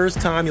very first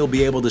time you'll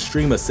be able to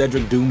stream a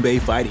Cedric Doumbé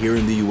fight here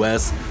in the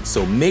US,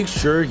 so make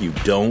sure you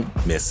don't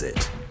miss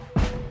it.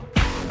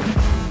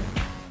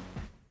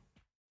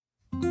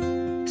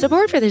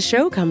 Support for this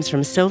show comes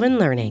from Sylvan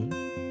Learning.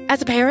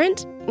 As a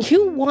parent,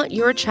 you want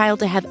your child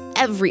to have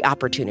every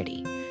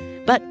opportunity,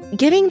 but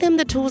giving them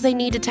the tools they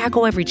need to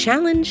tackle every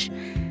challenge,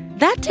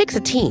 that takes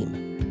a team.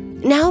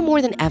 Now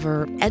more than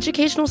ever,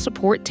 educational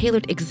support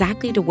tailored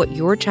exactly to what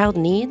your child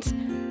needs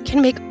can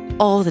make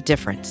all the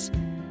difference.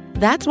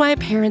 That's why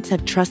parents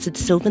have trusted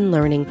Sylvan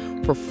Learning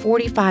for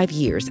 45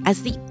 years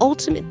as the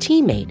ultimate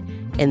teammate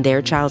in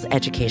their child's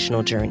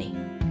educational journey,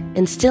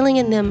 instilling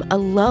in them a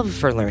love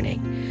for learning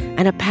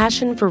and a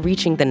passion for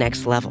reaching the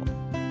next level.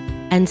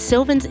 And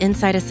Sylvan's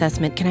Insight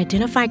Assessment can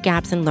identify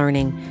gaps in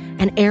learning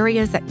and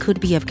areas that could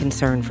be of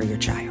concern for your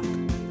child.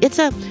 It's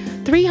a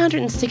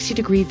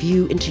 360-degree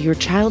view into your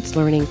child's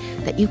learning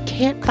that you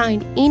can't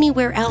find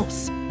anywhere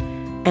else,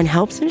 and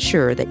helps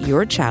ensure that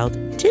your child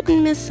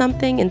didn't miss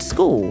something in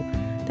school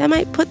that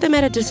might put them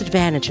at a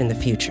disadvantage in the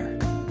future.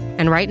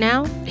 And right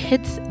now,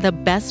 it's the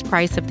best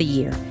price of the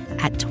year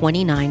at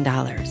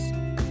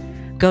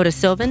 $29. Go to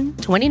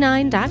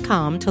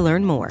sylvan29.com to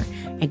learn more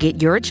and get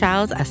your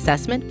child's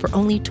assessment for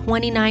only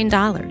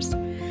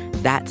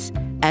 $29. That's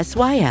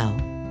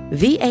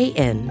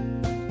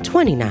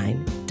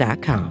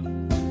SYLVAN29.com.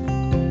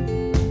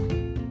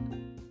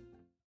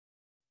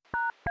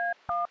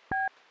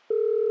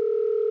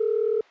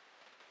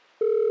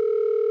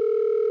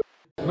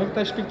 Como é que tá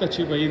a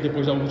expectativa aí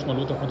depois da última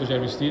luta contra o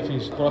Jeremy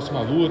Stephens?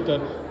 Próxima luta,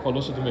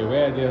 falou-se do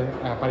Mayweather,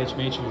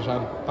 aparentemente já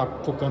está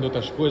focando em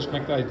outras coisas. Como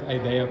é que está a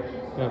ideia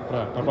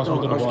para a próxima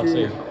luta do boxe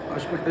aí?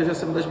 Acho que a estratégia é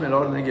sempre das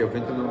melhores, né, Gui? Eu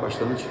venho treinando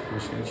bastante,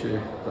 acho que a gente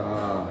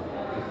está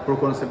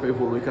procurando sempre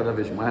evoluir cada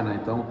vez mais, né?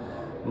 Então,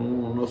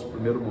 no nosso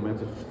primeiro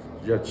momento,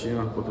 já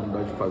tinha a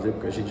oportunidade de fazer,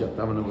 porque a gente já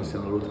estava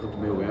negociando a luta contra o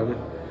Mayweather,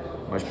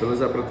 mas pela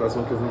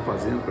apresentação que eu venho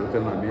fazendo, pelo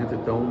treinamento,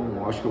 então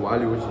acho que o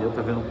Ali hoje em dia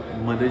está vendo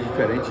uma maneira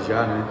diferente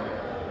já, né?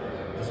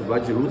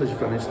 Possibilidade de lutas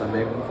diferentes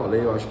também, como eu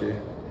falei, eu acho que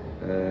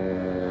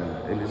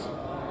eles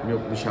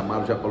me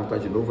chamaram já para lutar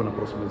de novo na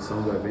próxima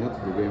edição do evento,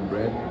 do Game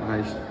Bread,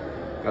 mas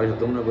cara, já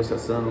estamos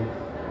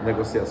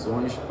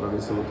negociações para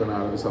ver se luta na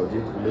Arábia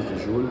Saudita, no começo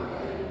de julho,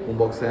 com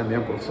boxeia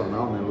mesmo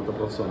profissional, né? Luta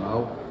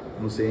profissional,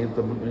 não sei ainda,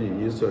 está muito no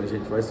início, a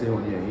gente vai se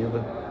reunir ainda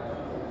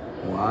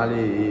com o Ali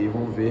e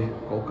vamos ver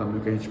qual o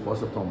caminho que a gente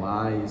possa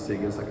tomar e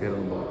seguir essa carreira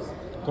no boxe.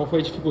 Qual foi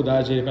a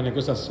dificuldade para a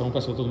negociação para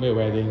a luta do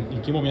Mayweather? Em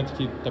que momento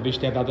que talvez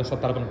tenha dado essa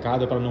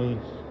travancada para não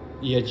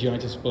ir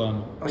adiante esse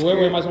plano? Ou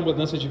é mais uma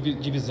mudança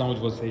de visão de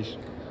vocês?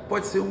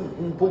 Pode ser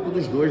um pouco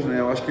dos dois, né?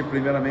 Eu acho que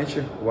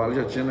primeiramente o Ali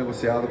já tinha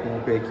negociado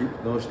com a equipe,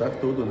 o staff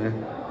todo, né?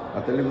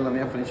 Até ligou na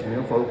minha frente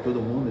mesmo, falou com todo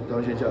mundo, então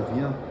a gente já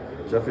vinha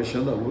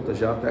fechando a luta,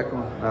 já até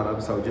na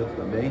Arábia Saudita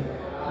também,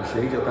 o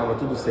Sheik já estava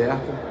tudo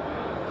certo,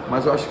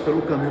 mas eu acho que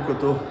pelo caminho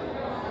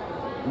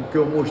que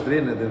eu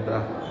mostrei, né, dentro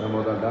da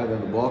modalidade,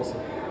 dentro do boxe,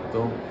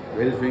 então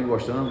eles vêm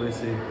gostando, vêm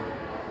se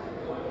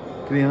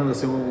criando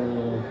assim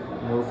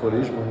um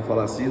euforismo, vamos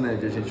falar assim, né,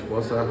 de a gente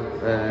possa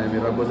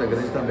mirar coisa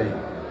grande também.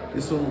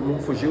 Isso não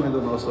fugiu ainda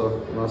da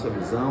nossa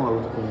visão, a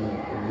luta com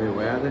o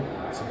Mayweather,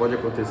 isso pode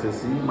acontecer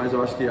sim, mas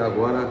eu acho que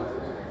agora,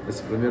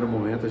 nesse primeiro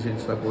momento, a gente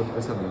está com outro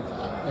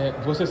pensamento.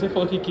 Você sempre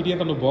falou que queria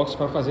entrar no boxe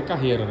para fazer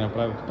carreira, né?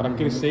 Para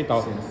crescer e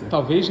tal. Sim, sim.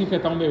 Talvez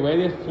enfrentar o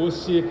Mayweather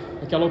fosse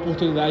aquela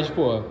oportunidade,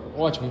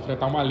 ótimo,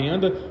 enfrentar uma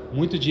lenda,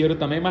 muito dinheiro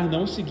também, mas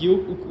não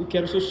seguiu o que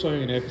era o seu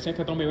sonho, né? Porque se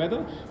enfrentar o Mayweather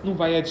não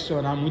vai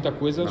adicionar muita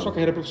coisa à sua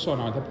carreira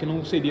profissional, até porque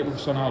não seria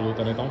profissional a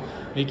luta, né? Então,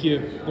 meio que,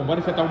 bora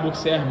enfrentar um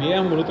boxer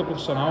mesmo, uma luta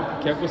profissional,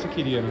 que é o que você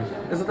queria, né?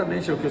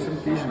 Exatamente, é o que eu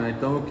sempre quis, né?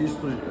 Então eu quis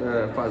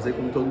fazer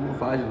como todo mundo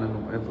faz, né?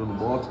 Entra no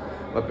boxe,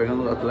 vai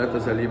pegando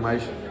atletas ali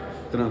mais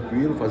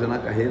tranquilo, fazendo a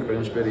carreira,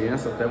 pegando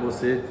experiência, até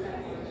você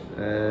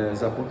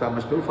desapontar.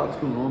 Mas pelo fato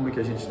que o nome que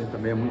a gente tem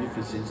também é muito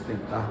difícil a gente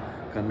tentar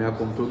caminhar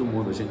como todo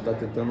mundo. A gente está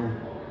tentando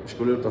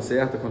escolher a luta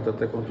certa,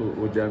 até quanto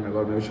o Jeremy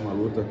agora, minha última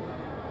luta,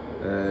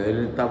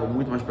 ele estava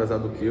muito mais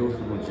pesado do que eu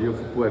no dia. Eu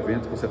fui para o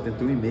evento com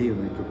 71,5,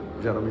 né? Que eu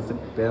geralmente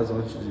sempre peso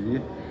antes de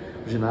ir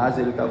o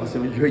ginásio, ele estava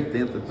acima de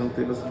 80, então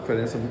teve essa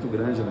diferença muito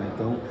grande, né?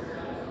 Então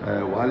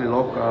o Ali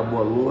logo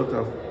acabou a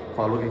luta,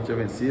 falou que a gente tinha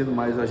vencido,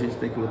 mas a gente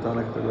tem que lutar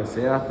na categoria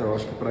certa. Eu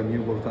acho que para mim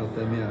eu vou lutar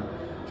até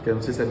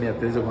não sei se é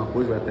 63 alguma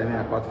coisa, vai até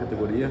 64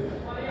 categoria,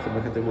 essa é a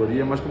minha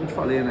categoria, mas como eu te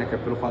falei, né, que é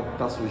pelo fato de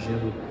estar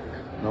surgindo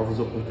novas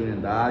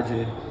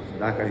oportunidades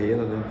da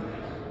carreira dentro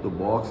do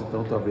boxe,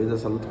 então talvez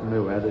essa luta com o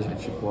Mayweather a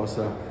gente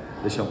possa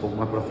deixar um pouco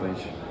mais para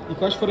frente. E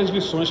quais foram as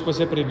lições que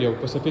você aprendeu?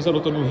 Você fez a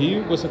luta no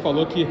Rio, você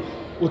falou que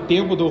o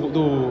tempo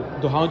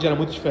do round era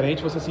muito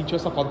diferente, você sentiu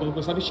essa falta. Quando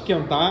começava a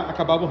esquentar,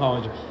 acabava o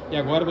round. E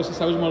agora você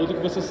saiu de uma luta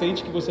que você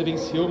sente que você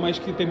venceu, mas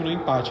que terminou em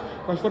empate.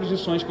 Quais foram as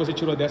lições que você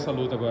tirou dessa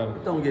luta agora?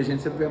 Então, Gui, a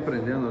gente sempre vem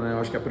aprendendo, né? Eu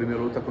acho que a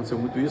primeira luta aconteceu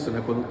muito isso,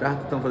 né? Quando o cara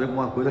tentando fazer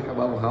alguma coisa,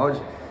 acabava o round,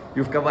 e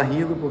eu ficava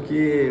rindo porque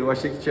eu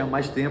achei que tinha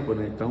mais tempo,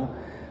 né? Então,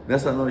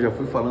 nessa não, já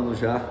fui falando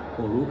já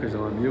com o Lucas,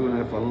 um amigo,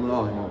 né? Falando,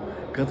 irmão,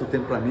 canta o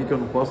tempo pra mim que eu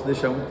não posso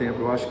deixar muito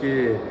tempo. Eu acho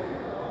que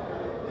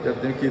já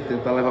tenho que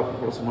tentar levar para a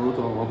próxima luta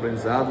um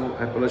aprendizado,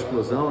 pela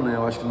explosão, né?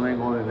 Eu acho que não é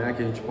igual, né,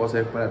 que a gente possa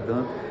recuperar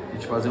tanto, a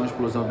gente fazer uma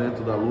explosão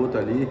dentro da luta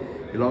ali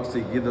e logo em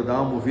seguida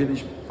dar uma movida e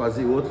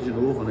fazer outra de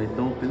novo, né?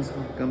 Então tem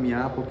que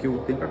caminhar porque o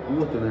tempo é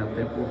curto, né? O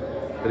tempo,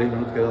 3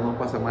 minutos, cada não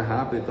passa mais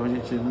rápido, então a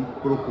gente não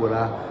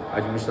procurar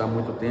administrar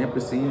muito tempo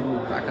e sim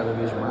lutar cada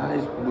vez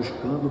mais,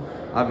 buscando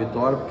a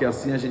vitória, porque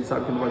assim a gente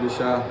sabe que não vai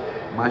deixar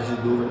mais de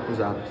dúvida para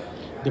os árbitros.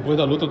 Depois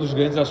da luta, dos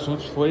grandes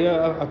assuntos foi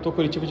a tua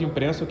coletiva de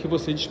imprensa, que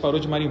você disparou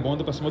de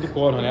marimbondo para cima do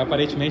Coro, né?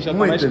 Aparentemente já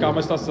está mais calma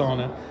a situação,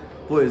 né?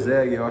 Pois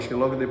é, eu acho que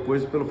logo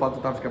depois, pelo fato de eu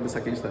estar de cabeça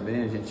quente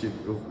também,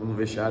 eu no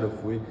vestiário eu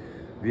fui,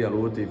 vi a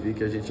luta e vi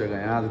que a gente tinha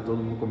ganhado, todo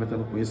mundo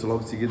comentando com isso.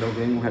 Logo em seguida,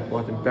 um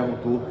repórter me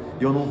perguntou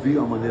e eu não vi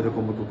a maneira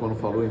como o Coro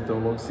falou, então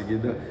logo em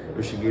seguida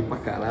eu xinguei pra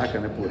caraca,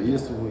 né, por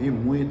isso, e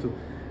muito.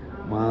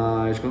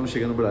 Mas quando eu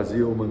cheguei no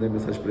Brasil, eu mandei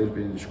mensagem para ele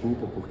pedindo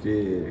desculpa,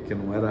 porque que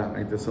não era a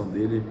intenção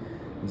dele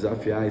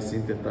desafiar e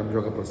sim tentar me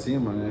jogar para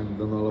cima, né, me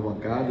dando uma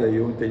alavancada, e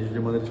eu entendi de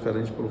maneira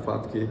diferente pelo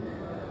fato que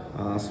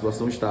a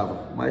situação estava.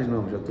 Mas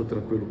não, já estou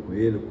tranquilo com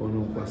ele, com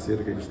um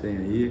parceiro que a gente tem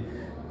aí.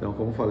 Então,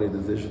 como falei,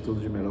 desejo tudo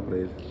de melhor para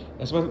ele.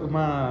 Essa é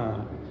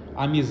uma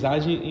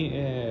amizade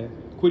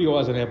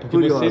curiosa, né? Porque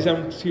vocês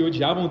se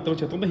odiavam, então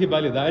tinha tanta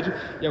rivalidade,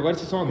 e agora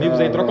vocês são amigos,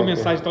 aí trocam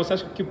mensagem. Então você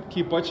acha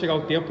que pode chegar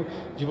o tempo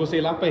de você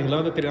ir lá para a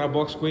Irlanda treinar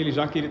boxe com ele,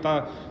 já que ele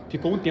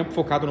ficou um tempo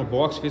focado no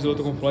boxe, fez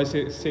luta com o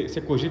Floyd,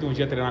 você cogita um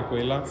dia treinar com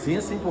ele lá? Sim,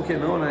 por que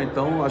não, né?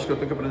 Então acho que eu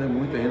tenho que aprender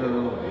muito ainda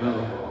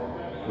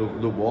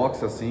do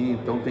boxe, assim,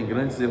 então tem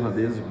grandes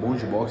irlandeses, bons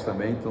de boxe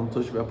também, então se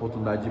eu tiver a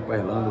oportunidade de ir para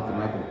Irlanda,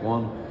 treinar com o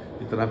Cono,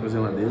 e treinar com os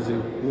irlandeses,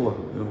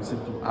 eu me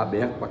sinto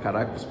aberto pra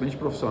caraca, principalmente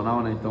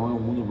profissional, né, então é um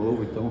mundo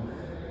novo, então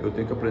eu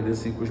tenho que aprender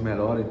sim com os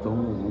melhores, então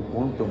o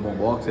Cono tem um bom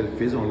boxe, ele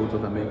fez uma luta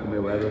também com o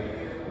Mayweather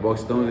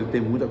boxe, então ele tem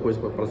muita coisa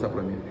para passar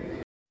para mim.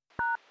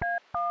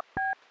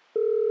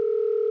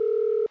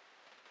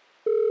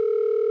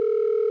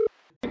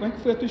 Como é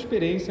que foi a tua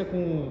experiência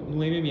no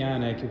MMA,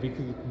 né? Que eu vi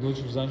que nos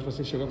últimos anos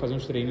você chegou a fazer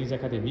uns treininhos em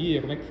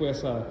academia. Como é que foi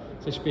essa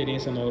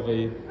experiência nova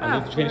aí?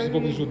 Diferente um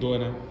pouco do judô,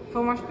 né?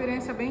 Foi uma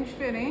experiência bem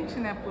diferente,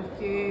 né?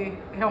 Porque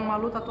é uma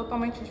luta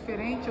totalmente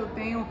diferente. Eu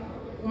tenho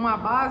uma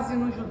base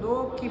no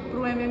judô que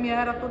pro MMA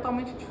era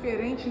totalmente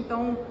diferente,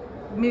 então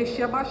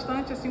mexia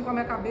bastante assim com a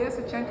minha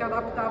cabeça, tinha que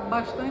adaptar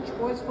bastante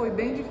coisa. Foi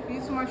bem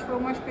difícil, mas foi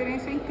uma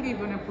experiência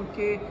incrível, né?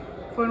 Porque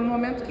foi num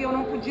momento que eu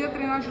não podia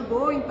treinar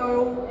judô, então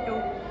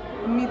eu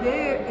me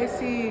dei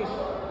esse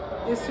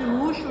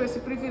luxo, esse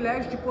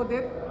privilégio de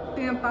poder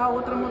tentar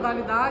outra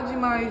modalidade,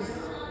 mas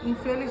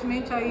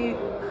infelizmente aí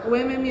o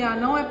MMA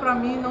não é pra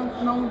mim,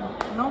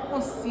 não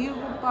consigo,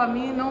 pra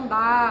mim não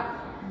dá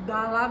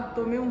lá,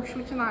 tomei um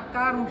chute na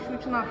cara, um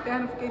chute na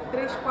perna, fiquei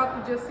 3,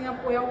 4 dias sem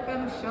apoiar o pé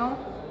no chão,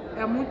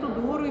 é muito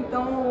duro,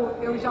 então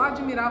eu já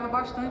admirava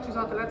bastante os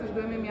atletas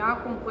do MMA,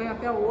 acompanho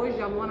até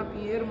hoje, a Luana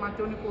Pinheiro, o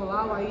Matheus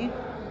Nicolau aí,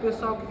 o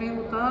pessoal que vem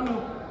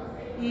lutando.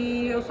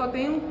 E eu só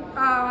tenho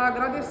a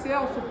agradecer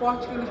ao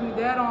suporte que eles me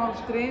deram, aos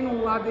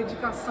treinos, a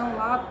dedicação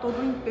lá, todo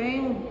o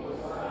empenho,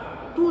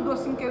 tudo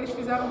assim que eles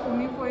fizeram por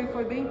mim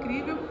foi bem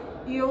incrível.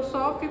 E eu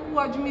só fico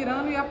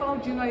admirando e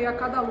aplaudindo aí a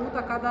cada luta,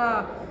 a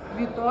cada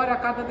vitória, a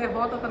cada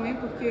derrota também,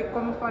 porque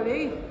como eu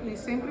falei e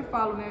sempre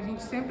falo, né, a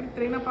gente sempre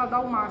treina para dar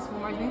o máximo,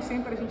 mas nem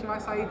sempre a gente vai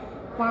sair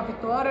com a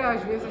vitória,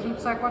 às vezes a gente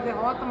sai com a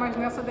derrota, mas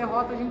nessa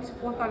derrota a gente se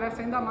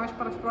fortalece ainda mais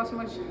para as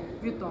próximas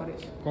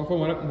vitórias. Qual foi o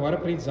maior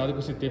aprendizado que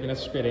você teve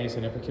nessa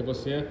experiência, né? Porque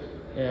você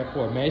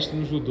mestre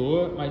no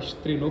judô, mas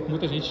treinou com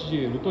muita gente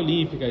de luta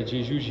olímpica,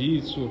 de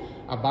jiu-jitsu,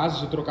 a base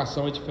de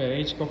trocação é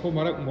diferente. Qual foi o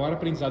maior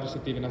aprendizado que você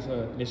teve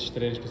nesses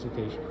treinos que você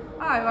fez?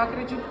 Eu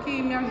acredito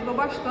que me ajudou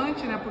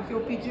bastante, né? Porque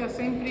eu pedia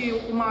sempre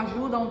uma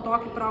ajuda, um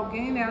toque para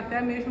alguém, né? Até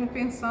mesmo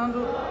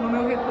pensando no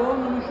meu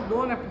retorno no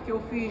judô, né? Porque eu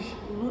fiz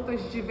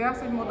lutas de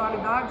diversas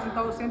modalidades,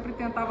 então eu sempre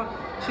tentava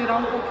tirar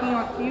um pouquinho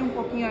aqui, um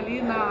pouquinho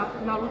ali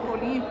na luta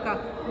olímpica,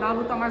 na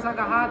luta mais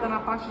agarrada, na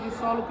parte de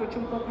solo que eu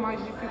tinha um pouco mais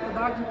de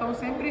dificuldade, então eu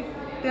sempre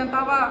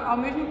tentava, ao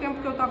mesmo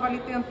tempo que eu estava ali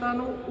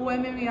tentando o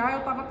MMA, eu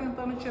estava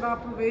tentando tirar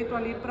proveito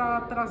ali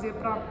para trazer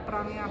para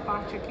a minha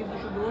parte aqui do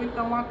judô,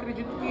 então eu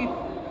acredito que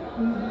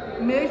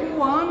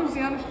mesmo anos e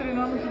anos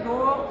treinando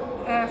judô,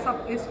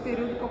 esse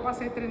período que eu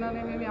passei treinando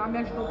MMA me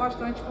ajudou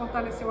bastante,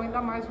 fortaleceu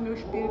ainda mais o meu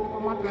espírito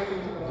como atleta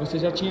de judô. Você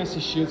já tinha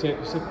assistido,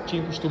 você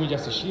tinha costume de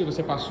assistir?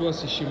 Você passou a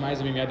assistir mais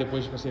MMA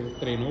depois que você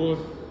treinou?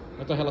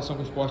 A tua relação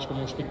com o esporte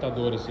como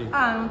espectador, assim?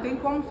 Não tem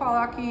como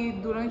falar que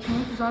durante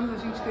muitos anos a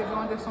gente teve o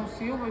Anderson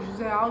Silva,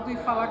 José, Aldo, e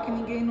falar que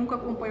ninguém nunca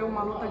acompanhou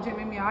uma luta de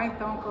MMA,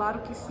 então claro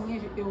que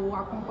sim, eu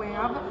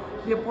acompanhava.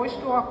 Depois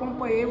que eu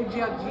acompanhei o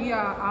dia a dia,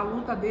 a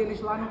luta deles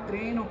lá no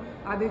treino,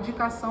 a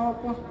dedicação,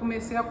 eu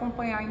comecei a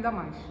acompanhar ainda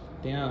mais.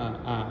 Tem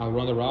a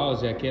Ronda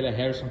Rousey, aquele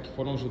Harrison, que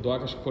foram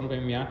judocas, que foram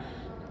para MMA,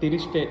 terem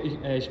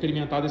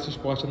experimentado esse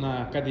esporte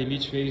na academia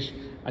te fez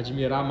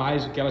admirar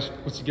mais o que elas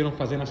conseguiram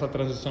fazer nessa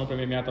transição para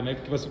MMA também,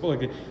 porque você falou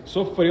que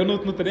sofreu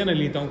no treino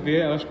ali, então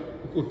ver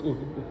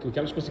o que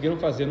elas conseguiram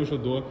fazer no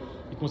judô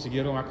e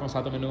conseguiram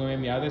alcançar também no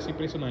MMA deve ser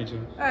impressionante,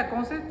 né?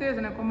 Com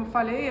certeza, né? Como eu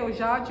falei, eu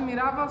já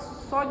admirava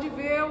só de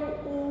ver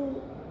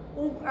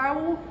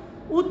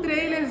o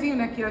trailerzinho,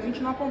 né? Que a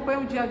gente não acompanha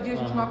o dia a dia, a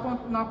gente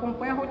não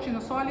acompanha a rotina,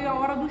 só ali a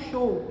hora do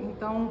show.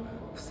 Então,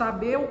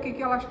 saber o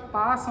que elas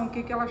passam, o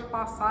que elas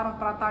passaram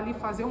para estar ali,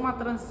 fazer uma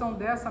transição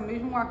dessa,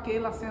 mesmo a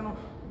Keila sendo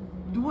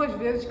 2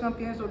 vezes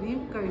campeã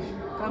olímpicas,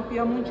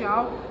 campeã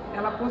mundial,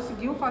 ela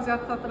conseguiu fazer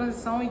essa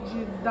transição e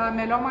da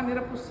melhor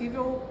maneira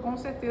possível, com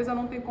certeza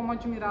não tem como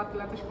admirar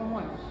atletas como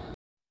ela.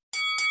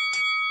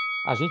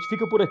 A gente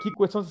fica por aqui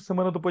com essa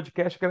semana do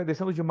podcast,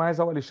 agradecendo demais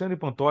ao Alexandre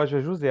Pantoja,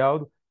 José,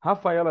 Aldo,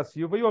 Rafaela,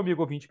 Silva e o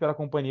amigo ouvinte pela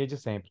companhia de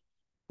sempre.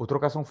 O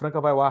Trocação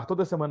Franca vai ao ar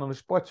toda semana no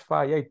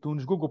Spotify,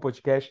 iTunes, Google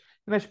Podcast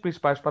e nas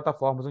principais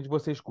plataformas onde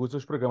você escuta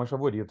seus programas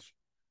favoritos.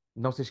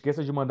 Não se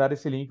esqueça de mandar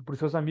esse link para os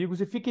seus amigos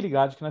e fique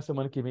ligados que na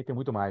semana que vem tem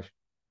muito mais.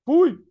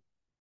 Fui!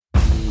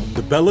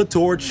 The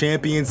Bellator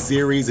Champion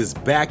Series is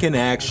back in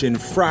action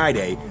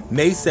Friday,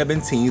 May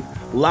 17th,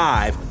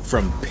 live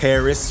from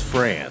Paris,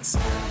 France.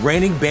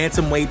 Reigning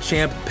bantamweight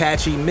champ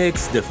Patchy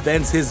Mix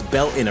defends his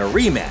belt in a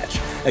rematch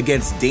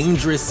against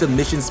dangerous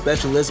submission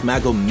specialist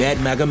Magomed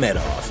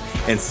Magomedov.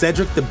 And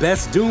Cedric the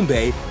Best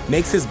Doumbé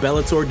makes his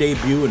Bellator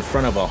debut in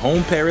front of a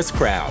home Paris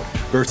crowd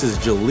versus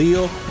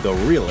Jaleel the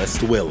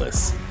Realist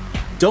Willis.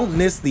 Don't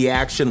miss the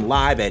action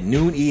live at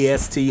noon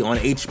EST on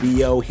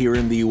HBO here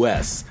in the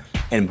US.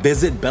 And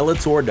visit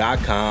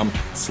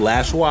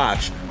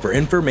Bellator.com/watch for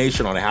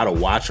information on how to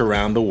watch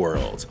around the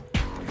world.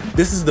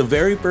 This is the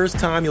very first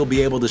time you'll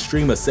be able to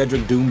stream a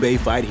Cedric Doumbé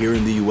fight here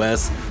in the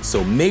US,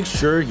 so make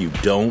sure you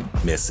don't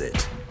miss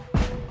it.